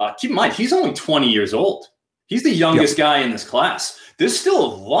keep in mind, he's only 20 years old. He's the youngest guy in this class. There's still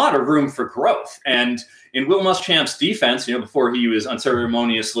a lot of room for growth. And in Will Muschamp's defense, before he was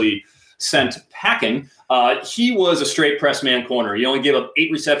unceremoniously sent packing, he was a straight press man corner. He only gave up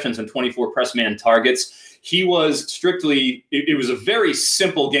 8 receptions and 24 press man targets. He was strictly, it was a very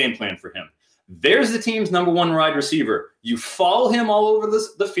simple game plan for him. There's the team's number 1 wide receiver. You follow him all over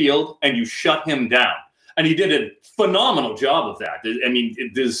the field and you shut him down. And he did a phenomenal job of that. I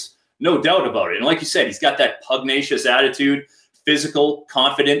mean, there's no doubt about it. And like you said, he's got that pugnacious attitude, physical,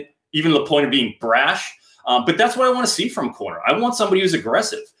 confident, even to the point of being brash. But that's what I want to see from corner. I want somebody who's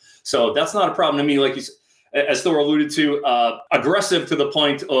aggressive. So that's not a problem to me. Like as Thor alluded to, aggressive to the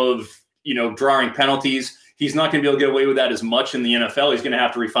point of, drawing penalties. He's not going to be able to get away with that as much in the NFL. He's going to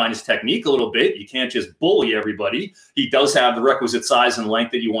have to refine his technique a little bit. You can't just bully everybody. He does have the requisite size and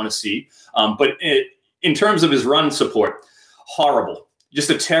length that you want to see. But in terms of his run support, horrible. Just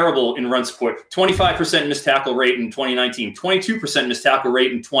a terrible in run support. 25% missed tackle rate in 2019, 22% missed tackle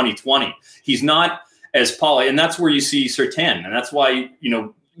rate in 2020. He's not as polished, and that's where you see Surtain, and that's why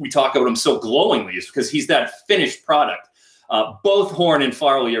we talk about him so glowingly, is because he's that finished product. Both Horn and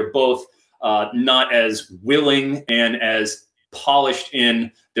Farley are both not as willing and as polished in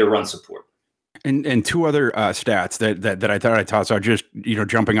their run support. And 2 other stats that I thought I'd toss out, just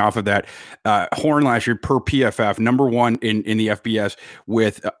jumping off of that. Horn last year per PFF, number 1 in the FBS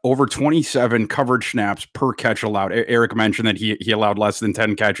with over 27 coverage snaps per catch allowed. Eric mentioned that he allowed less than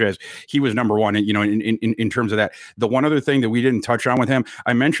 10 catches. He was number 1 in terms of that. The one other thing that we didn't touch on with him,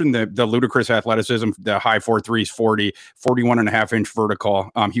 I mentioned the ludicrous athleticism, the high 4.3s, 41.5-inch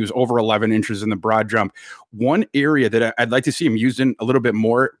vertical. He was over 11 inches in the broad jump. One area that I'd like to see him used in a little bit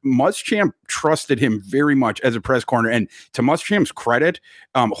more, Muschamp trusted him very much as a press corner. And to Muschamp's credit,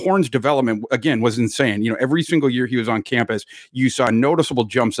 Horn's development, again, was insane. Every single year he was on campus, you saw noticeable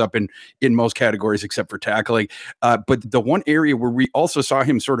jumps up in most categories except for tackling. But the one area where we also saw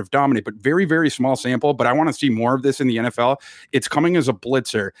him sort of dominate, but very, very small sample, but I want to see more of this in the NFL, it's coming as a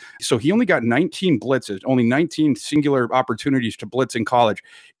blitzer. So he only got 19 blitzes, only 19 singular opportunities to blitz in college.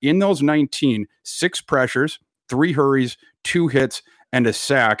 In those 19, 6 pressures, 3 hurries, 2 hits, and a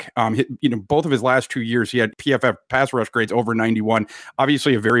sack. Both of his last 2 years, he had PFF pass rush grades over 91.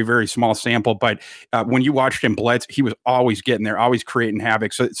 Obviously, a very, very small sample, but when you watched him blitz, he was always getting there, always creating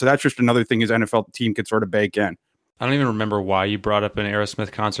havoc. So that's just another thing his NFL team could sort of bake in. I don't even remember why you brought up an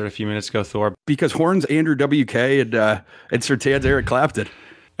Aerosmith concert a few minutes ago, Thor. Because Horn's Andrew WK and Surtain's Eric Clapton.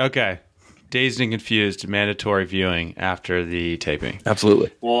 Okay. Dazed and confused, mandatory viewing after the taping.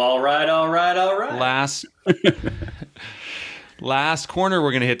 Absolutely. Well, all right. Last corner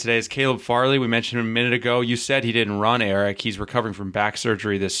we're going to hit today is Caleb Farley. We mentioned him a minute ago. You said he didn't run, Eric. He's recovering from back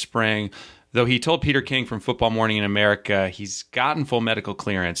surgery this spring. Though he told Peter King from Football Morning in America he's gotten full medical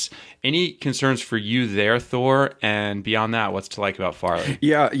clearance. Any concerns for you there, Thor? And beyond that, what's to like about Farley?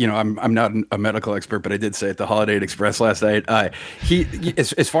 Yeah, I'm not a medical expert, but I did say at the Holiday Inn Express last night,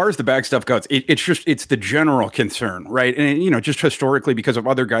 as far as the back stuff goes, it's the general concern, right? And just historically, because of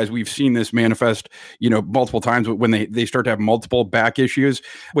other guys, we've seen this manifest, multiple times when they start to have multiple back issues.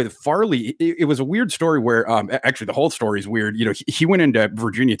 With Farley, it was a weird story where, actually the whole story is weird. He went into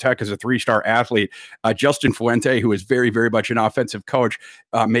Virginia Tech as a 3-star athlete. Justin Fuente, who is very, very much an offensive coach,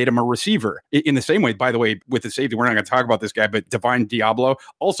 made him a receiver. In the same way, by the way, with the safety, we're not going to talk about this guy, but Divine Diablo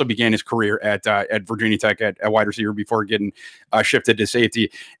also began his career at Virginia Tech at wide receiver before getting shifted to safety.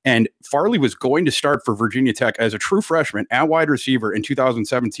 And Farley was going to start for Virginia Tech as a true freshman at wide receiver in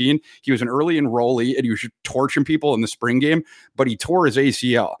 2017. He was an early enrollee and he was torching people in the spring game, but he tore his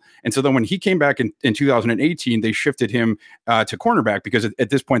ACL. And so then when he came back in 2018, they shifted him to cornerback because at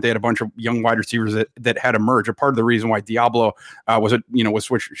this point they had a bunch of young wide receivers that had emerged. A part of the reason why Diablo was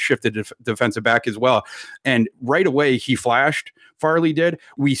shifted to defensive back as well. And right away he flashed. Farley did.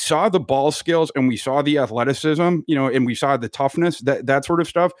 We saw the ball skills and we saw the athleticism, and we saw the toughness, that sort of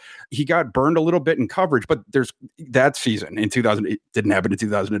stuff. He got burned a little bit in coverage, but there's that season in 2000. It didn't happen in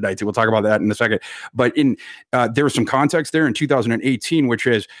 2019. We'll talk about that in a second. But there was some context there in 2018, which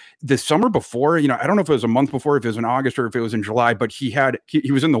is the summer before. I don't know if it was a month before, if it was in August or if it was in July, but he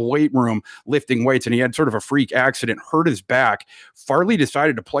was in the weight room lifting weights and he had sort of a freak accident, hurt his back. Farley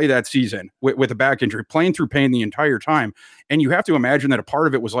decided to play that season with a back injury, playing through pain the entire time. And you have to imagine that a part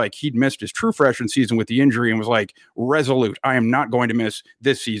of it was like he'd missed his true freshman season with the injury and was like resolute. I am not going to miss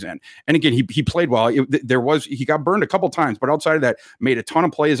this season. And again, he played well. He got burned a couple times, but outside of that, made a ton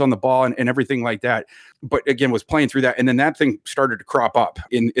of plays on the ball and everything like that. But again, was playing through that. And then that thing started to crop up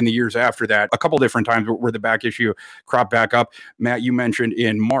in the years after that. A couple different times where the back issue cropped back up. Matt, you mentioned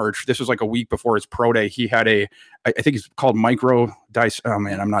in March, this was like a week before his pro day, he had a I think it's called oh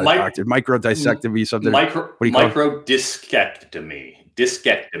man, I'm not a doctor. Microdiscectomy, something. Microdiscectomy.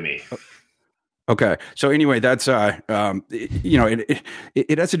 Discectomy. Okay. So anyway, that's it has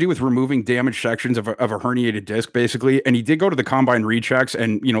to do with removing damaged sections of a herniated disc, basically. And he did go to the combine rechecks,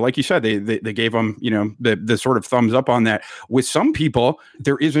 and like you said, they gave him the sort of thumbs up on that. With some people,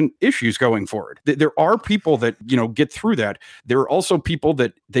 there isn't issues going forward. There are people that get through that. There are also people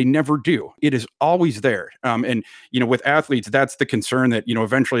that they never do. It is always there. And with athletes, that's the concern that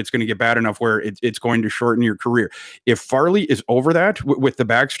eventually it's going to get bad enough where it's going to shorten your career. If Farley is over that with the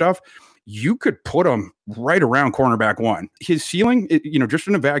back stuff, you could put him right around cornerback 1. His ceiling, just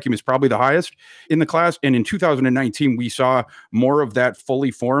in a vacuum, is probably the highest in the class. And in 2019, we saw more of that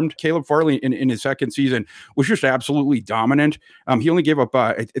fully formed. Caleb Farley in his second season was just absolutely dominant. He only gave up,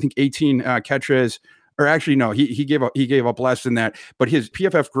 I think, 18 catches. Or actually, no, he gave up less than that. But his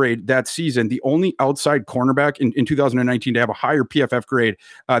PFF grade that season, the only outside cornerback in 2019 to have a higher PFF grade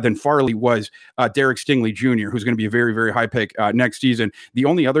than Farley was Derek Stingley Jr., who's going to be a very, very high pick next season. The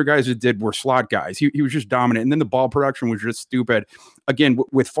only other guys that did were slot guys. He was just dominant. And then the ball production was just stupid. Again,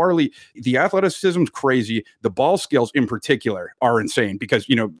 with Farley, the athleticism's crazy. The ball skills in particular are insane because,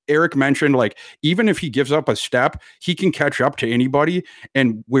 Eric mentioned, like, even if he gives up a step, he can catch up to anybody.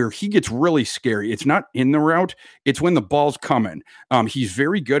 And where he gets really scary, it's not in the route, it's when the ball's coming. He's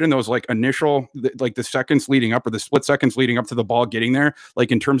very good in those initial, the seconds leading up or the split seconds leading up to the ball getting there,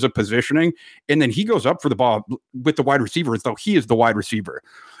 like in terms of positioning. And then he goes up for the ball with the wide receiver as though he is the wide receiver.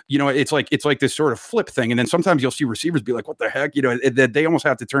 It's like this sort of flip thing. And then sometimes you'll see receivers be like, what the heck? That they almost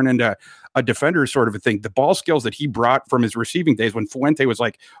have to turn into a defender sort of a thing. The ball skills that he brought from his receiving days when Fuente was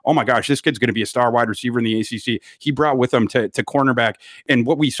like, oh my gosh, this kid's going to be a star wide receiver in the ACC. He brought with him to cornerback. And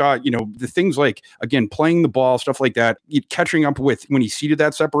what we saw, the things like, again, playing the ball, stuff like that, catching up with when he seeded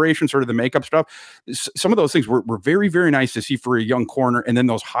that separation, sort of the makeup stuff. Some of those things were very, very nice to see for a young corner. And then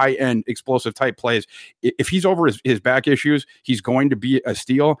those high end explosive type plays. If he's over his back issues, he's going to be a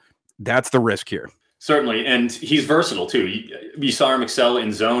steal. That's the risk here. Certainly. And he's versatile too. You saw him excel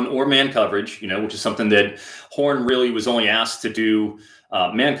in zone or man coverage, which is something that Horn really was only asked to do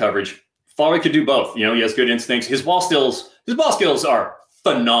man coverage. Farley could do both. He has good instincts. His ball skills are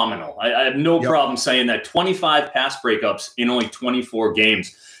phenomenal. I have no problem saying that. 25 pass breakups in only 24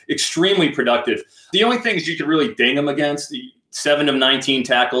 games. Extremely productive. The only things you could really ding him against, 7 of 19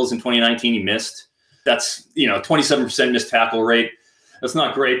 tackles in 2019 he missed. That's, 27% missed tackle rate. That's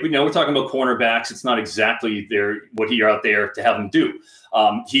not great, but we're talking about cornerbacks. It's not exactly what you're out there to have them do.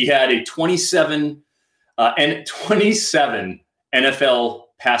 He had a 27 NFL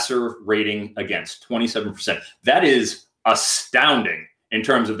passer rating against, 27%. That is astounding in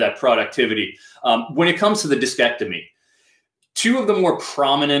terms of that productivity. When it comes to the discectomy, two of the more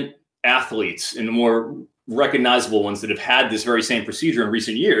prominent athletes and the more recognizable ones that have had this very same procedure in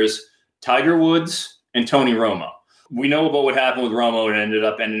recent years, Tiger Woods and Tony Romo. We know about what happened with Romo and ended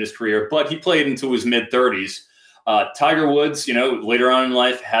up ending his career, but he played into his mid-30s. Tiger Woods, later on in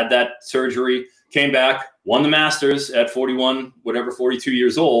life, had that surgery, came back, won the Masters at 42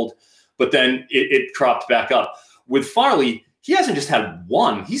 years old, but then it cropped back up. With Farley, he hasn't just had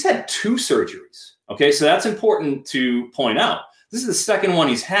one, he's had 2 surgeries. Okay, so that's important to point out. This is the second one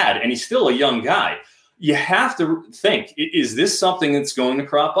he's had, and he's still a young guy. You have to think, is this something that's going to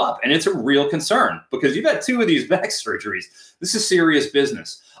crop up? And it's a real concern because you've had 2 of these back surgeries. This is serious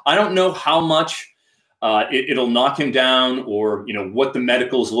business. I don't know how much it'll knock him down or, what the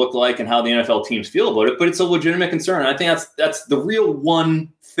medicals look like and how the NFL teams feel about it, but it's a legitimate concern. And I think that's the real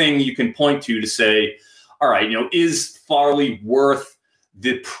one thing you can point to say, all right, is Farley worth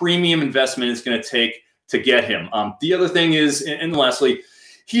the premium investment it's going to take to get him? The other thing is, and lastly,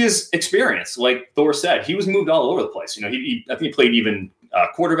 he is experienced. Like Thor said, he was moved all over the place. I think he played even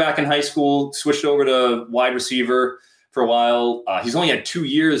quarterback in high school, switched over to wide receiver for a while. He's only had 2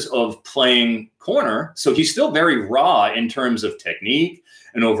 years of playing corner, so he's still very raw in terms of technique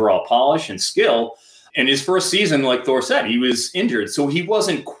and overall polish and skill. And his first season, like Thor said, he was injured, so he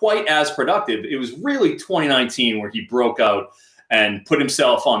wasn't quite as productive. It was really 2019 where he broke out and put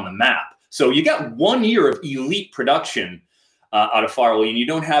himself on the map. So you got 1 year of elite production out of Farley, and you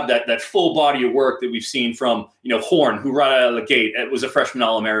don't have that full body of work that we've seen from Horn, who right out of the gate was a freshman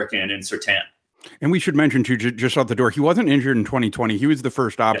All-American in Surtain. And we should mention too, just out the door, he wasn't injured in 2020. He was the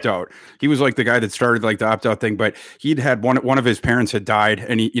first opt-out. He was like the guy that started like the opt-out thing, but he'd had one of his parents had died,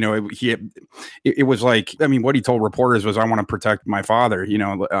 and it was like, I mean, what he told reporters was, I want to protect my father, so he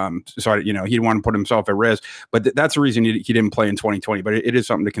didn't want to put himself at risk. But that's the reason he didn't play in 2020. But it is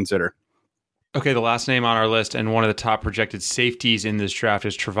something to consider. Okay, the last name on our list and one of the top projected safeties in this draft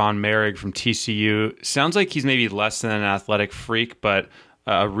is Trevon Moehrig from TCU. Sounds like he's maybe less than an athletic freak, but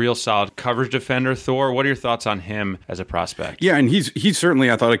a real solid coverage defender. Thor, what are your thoughts on him as a prospect? Yeah, and he's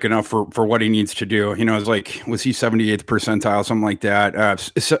certainly athletic enough for what he needs to do. It's like, was he 78th percentile, something like that?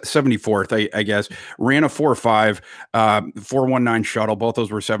 74th, I guess. Ran a 4.5, 4.19 shuttle. Both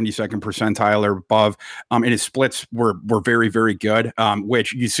those were 72nd percentile or above. And his splits were very, very good,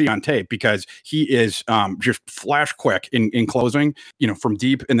 which you see on tape because he is just flash quick in closing, from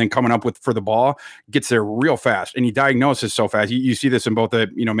deep and then coming up for the ball, gets there real fast. And he diagnoses so fast. You see this in both the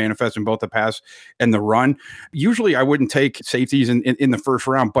manifest in both the pass and the run. Usually I wouldn't take safeties in the first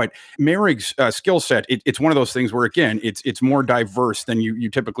round, but Moehrig's skill set, it's one of those things where, again, it's more diverse than you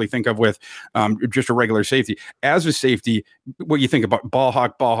typically think of with just a regular safety. As a safety, what you think about ball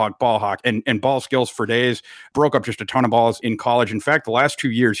hawk, and ball skills for days, broke up just a ton of balls in college. In fact, the last 2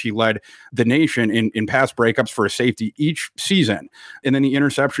 years, he led the nation in pass breakups for a safety each season. And then the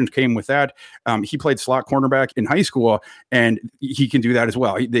interceptions came with that. He played slot cornerback in high school, and he can do that as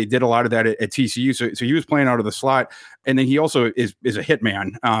well. They did a lot of that at TCU. So he was playing out of the slot. And then he also is a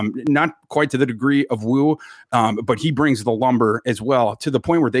hitman, not quite to the degree of Wu, but he brings the lumber as well to the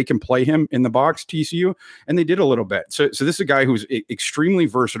point where they can play him in the box, TCU, and they did a little bit. So this is a guy who's extremely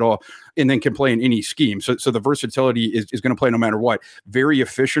versatile and then can play in any scheme. So the versatility is going to play no matter what. Very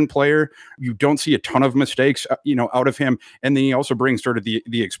efficient player. You don't see a ton of mistakes, out of him. And then he also brings sort of the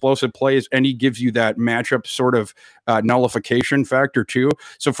explosive plays, and he gives you that matchup sort of nullification factor too.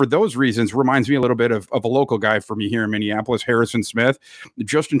 So for those reasons, reminds me a little bit of a local guy for me here in Minneapolis, Harrison Smith,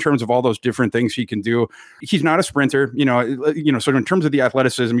 just in terms of all those different things he can do. He's not a sprinter, so in terms of the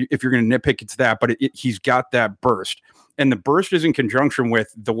athleticism, if you're going to nitpick, it's that, but he's got that burst. And the burst is in conjunction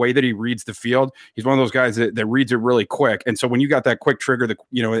with the way that he reads the field. He's one of those guys that reads it really quick. And so when you got that quick trigger,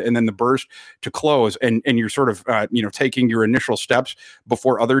 and then the burst to close, and you're sort of, taking your initial steps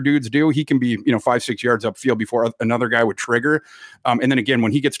before other dudes do, he can be, 5-6 yards upfield before another guy would trigger. And then again,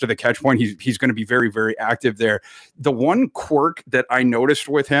 when he gets to the catch point, he's going to be very, very active there. The one quirk that I noticed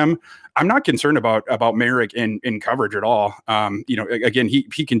with him, I'm not concerned about Moehrig in coverage at all. Again,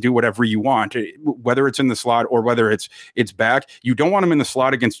 he can do whatever you want, whether it's in the slot or whether it's back. You don't want him in the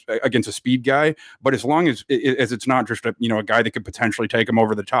slot against a speed guy, but as long as it's not just a guy that could potentially take him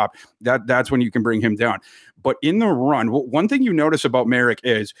over the top, that's when you can bring him down. But in the run, one thing you notice about Moehrig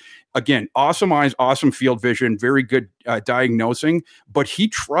is, again, awesome eyes, awesome field vision, very good diagnosing, but he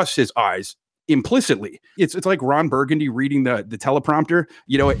trusts his eyes implicitly. It's like Ron Burgundy reading the teleprompter,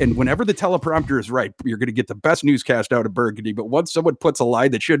 and whenever the teleprompter is right, you're going to get the best newscast out of Burgundy. But once someone puts a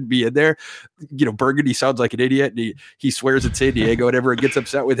line that shouldn't be in there, Burgundy sounds like an idiot. And he swears at San Diego, whatever, and gets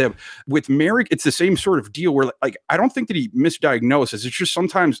upset with him. With Moehrig, it's the same sort of deal where, I don't think that he misdiagnoses. It's just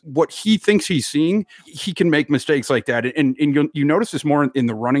sometimes what he thinks he's seeing, he can make mistakes like that. And you notice this more in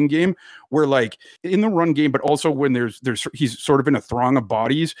the running game, where in the run game, but also when he's sort of in a throng of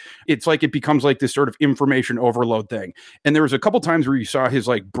bodies, it's like it becomes like this sort of information overload thing. And there was a couple times where you saw his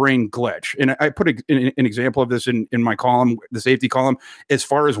brain glitch. And I put an example of this in my column, the safety column, as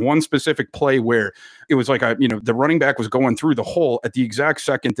far as one specific play where it was like the running back was going through the hole at the exact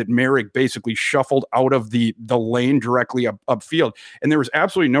second that Moehrig basically shuffled out of the lane directly upfield. And there was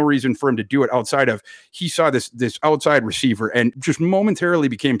absolutely no reason for him to do it outside of, he saw this outside receiver and just momentarily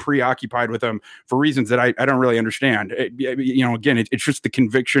became preoccupied with him for reasons that I don't really understand. Again, it's just the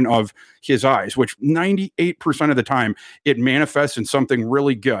conviction of his eyes, which 98% of the time it manifests in something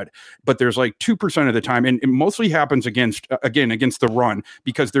really good, but there's 2% of the time, and it mostly happens against the run,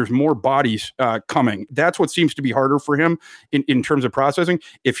 because there's more bodies coming. That's what seems to be harder for him in terms of processing.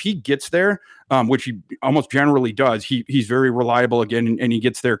 If he gets there, which he almost generally does, he's very reliable again, and he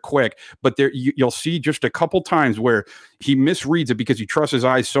gets there quick. But you'll see just a couple times where he misreads it because he trusts his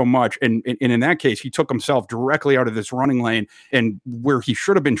eyes so much, and in that case, he took himself directly out of this running lane, and where he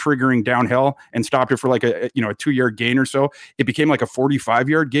should have been triggering downhill and stopped it for a 2-yard gain or so, it became like a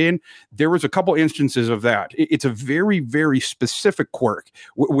 45-yard gain. There was a couple instances of that. It's a very, very specific quirk,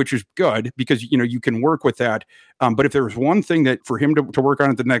 which is good because you can work with that. But if there was one thing that for him to work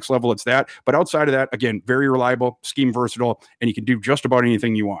on at the next level, it's that. But outside of that, again, very reliable, scheme versatile, and you can do just about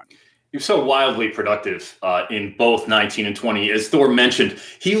anything you want. He was so wildly productive in both 19 and 20. As Thor mentioned,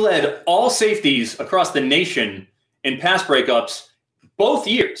 he led all safeties across the nation in pass breakups both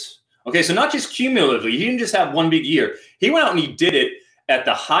years. Okay, so not just cumulatively. He didn't just have one big year. He went out and he did it at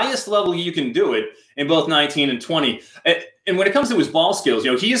the highest level you can do it in both 19 and 20. And when it comes to his ball skills,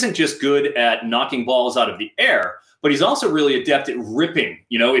 he isn't just good at knocking balls out of the air, but he's also really adept at ripping.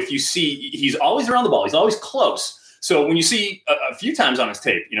 If you see, he's always around the ball. He's always close. So when you see a few times on his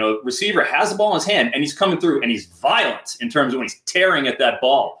tape, receiver has the ball in his hand and he's coming through and he's violent in terms of when he's tearing at that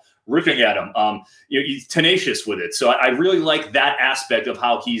ball, ripping at him. He's tenacious with it. So I really like that aspect of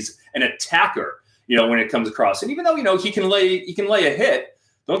how he's an attacker, when it comes across. And even though, he can lay a hit,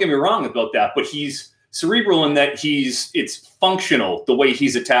 don't get me wrong about that, but he's cerebral in that it's functional the way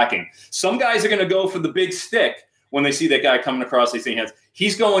he's attacking. Some guys are going to go for the big stick when they see that guy coming across, they see hands.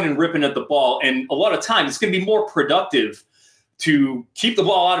 He's going and ripping at the ball. And a lot of times it's going to be more productive to keep the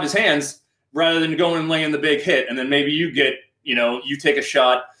ball out of his hands rather than going and laying the big hit. And then maybe you get, you take a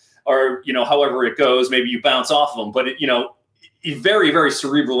shot or, however it goes, maybe you bounce off of him. But, he's very, very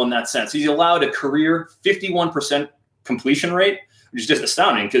cerebral in that sense. He's allowed a career 51% completion rate, which is just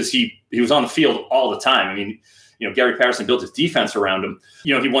astounding because he was on the field all the time. I mean, Gary Patterson built his defense around him.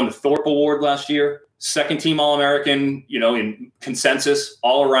 He won the Thor Award last year. Second team All-American, in consensus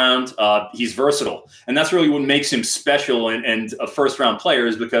all around. He's versatile. And that's really what makes him special and a first-round player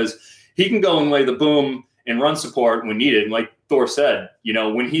is because he can go and lay the boom and run support when needed. And like Thor said,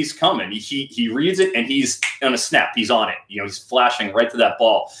 when he's coming, he reads it and he's on a snap. He's on it. He's flashing right to that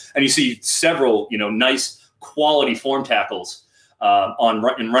ball. And you see several, nice quality form tackles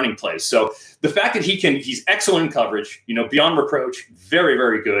in running plays. So the fact that he's excellent in coverage, beyond reproach, very,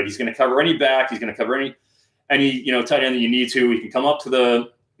 very good. He's going to cover any back. He's going to cover any tight end that you need to. He can come up to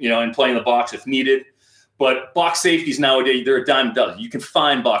the, and play in the box if needed. But box safeties nowadays, they're a dime a dozen. You can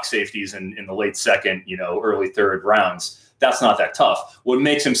find box safeties in the late second, early third rounds. That's not that tough. What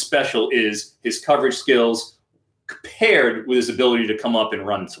makes him special is his coverage skills paired with his ability to come up and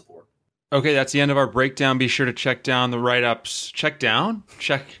run support. Okay, that's the end of our breakdown. Be sure to check down the write-ups. Check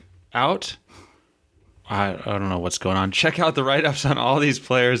out? I don't know what's going on. Check out the write-ups on all these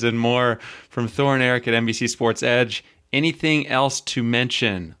players and more from Thor and Eric at NBC Sports Edge. Anything else to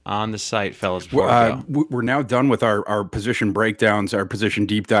mention on the site, fellas? We're now done with our position breakdowns, our position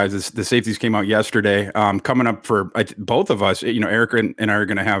deep dives. The safeties came out yesterday. Coming up for both of us, Eric and I are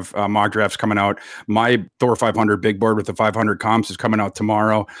going to have mock drafts coming out. My Thor 500 big board with the 500 comps is coming out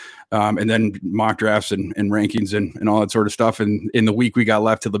tomorrow. And then mock drafts and rankings and all that sort of stuff. And in the week we got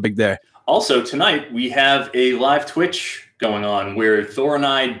left till the big day. Also, tonight we have a live Twitch going on where Thor and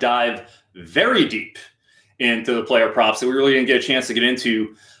I dive very deep into the player props that we really didn't get a chance to get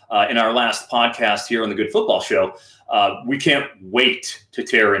into in our last podcast here on the Good Football Show. We can't wait to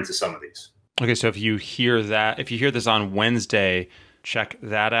tear into some of these. Okay, so if you hear this on Wednesday, check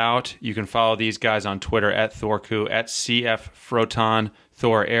that out. You can follow these guys on Twitter at Thorku, at CF Froton.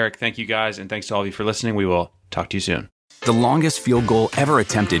 Thor, Eric, thank you guys, and thanks to all of you for listening. We will talk to you soon. The longest field goal ever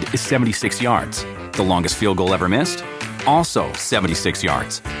attempted is 76 yards. The longest field goal ever missed? Also 76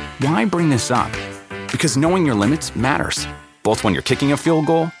 yards. Why bring this up? Because knowing your limits matters, both when you're kicking a field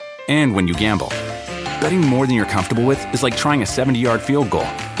goal and when you gamble. Betting more than you're comfortable with is like trying a 70-yard field goal.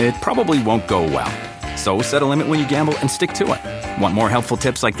 It probably won't go well. So set a limit when you gamble and stick to it. Want more helpful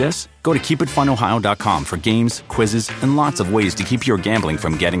tips like this? Go to keepitfunohio.com for games, quizzes, and lots of ways to keep your gambling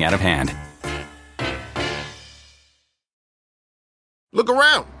from getting out of hand. Look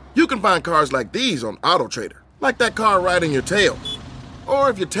around. You can find cars like these on AutoTrader, like that car riding your tail. Or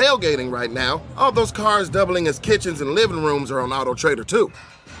if you're tailgating right now, all those cars doubling as kitchens and living rooms are on AutoTrader too.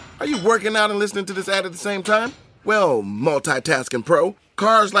 Are you working out and listening to this ad at the same time? Well, multitasking pro,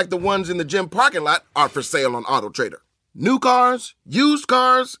 cars like the ones in the gym parking lot are for sale on AutoTrader. New cars, used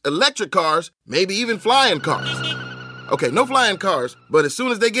cars, electric cars, maybe even flying cars. Okay, no flying cars, but as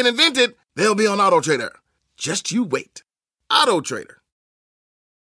soon as they get invented, they'll be on AutoTrader. Just you wait. AutoTrader.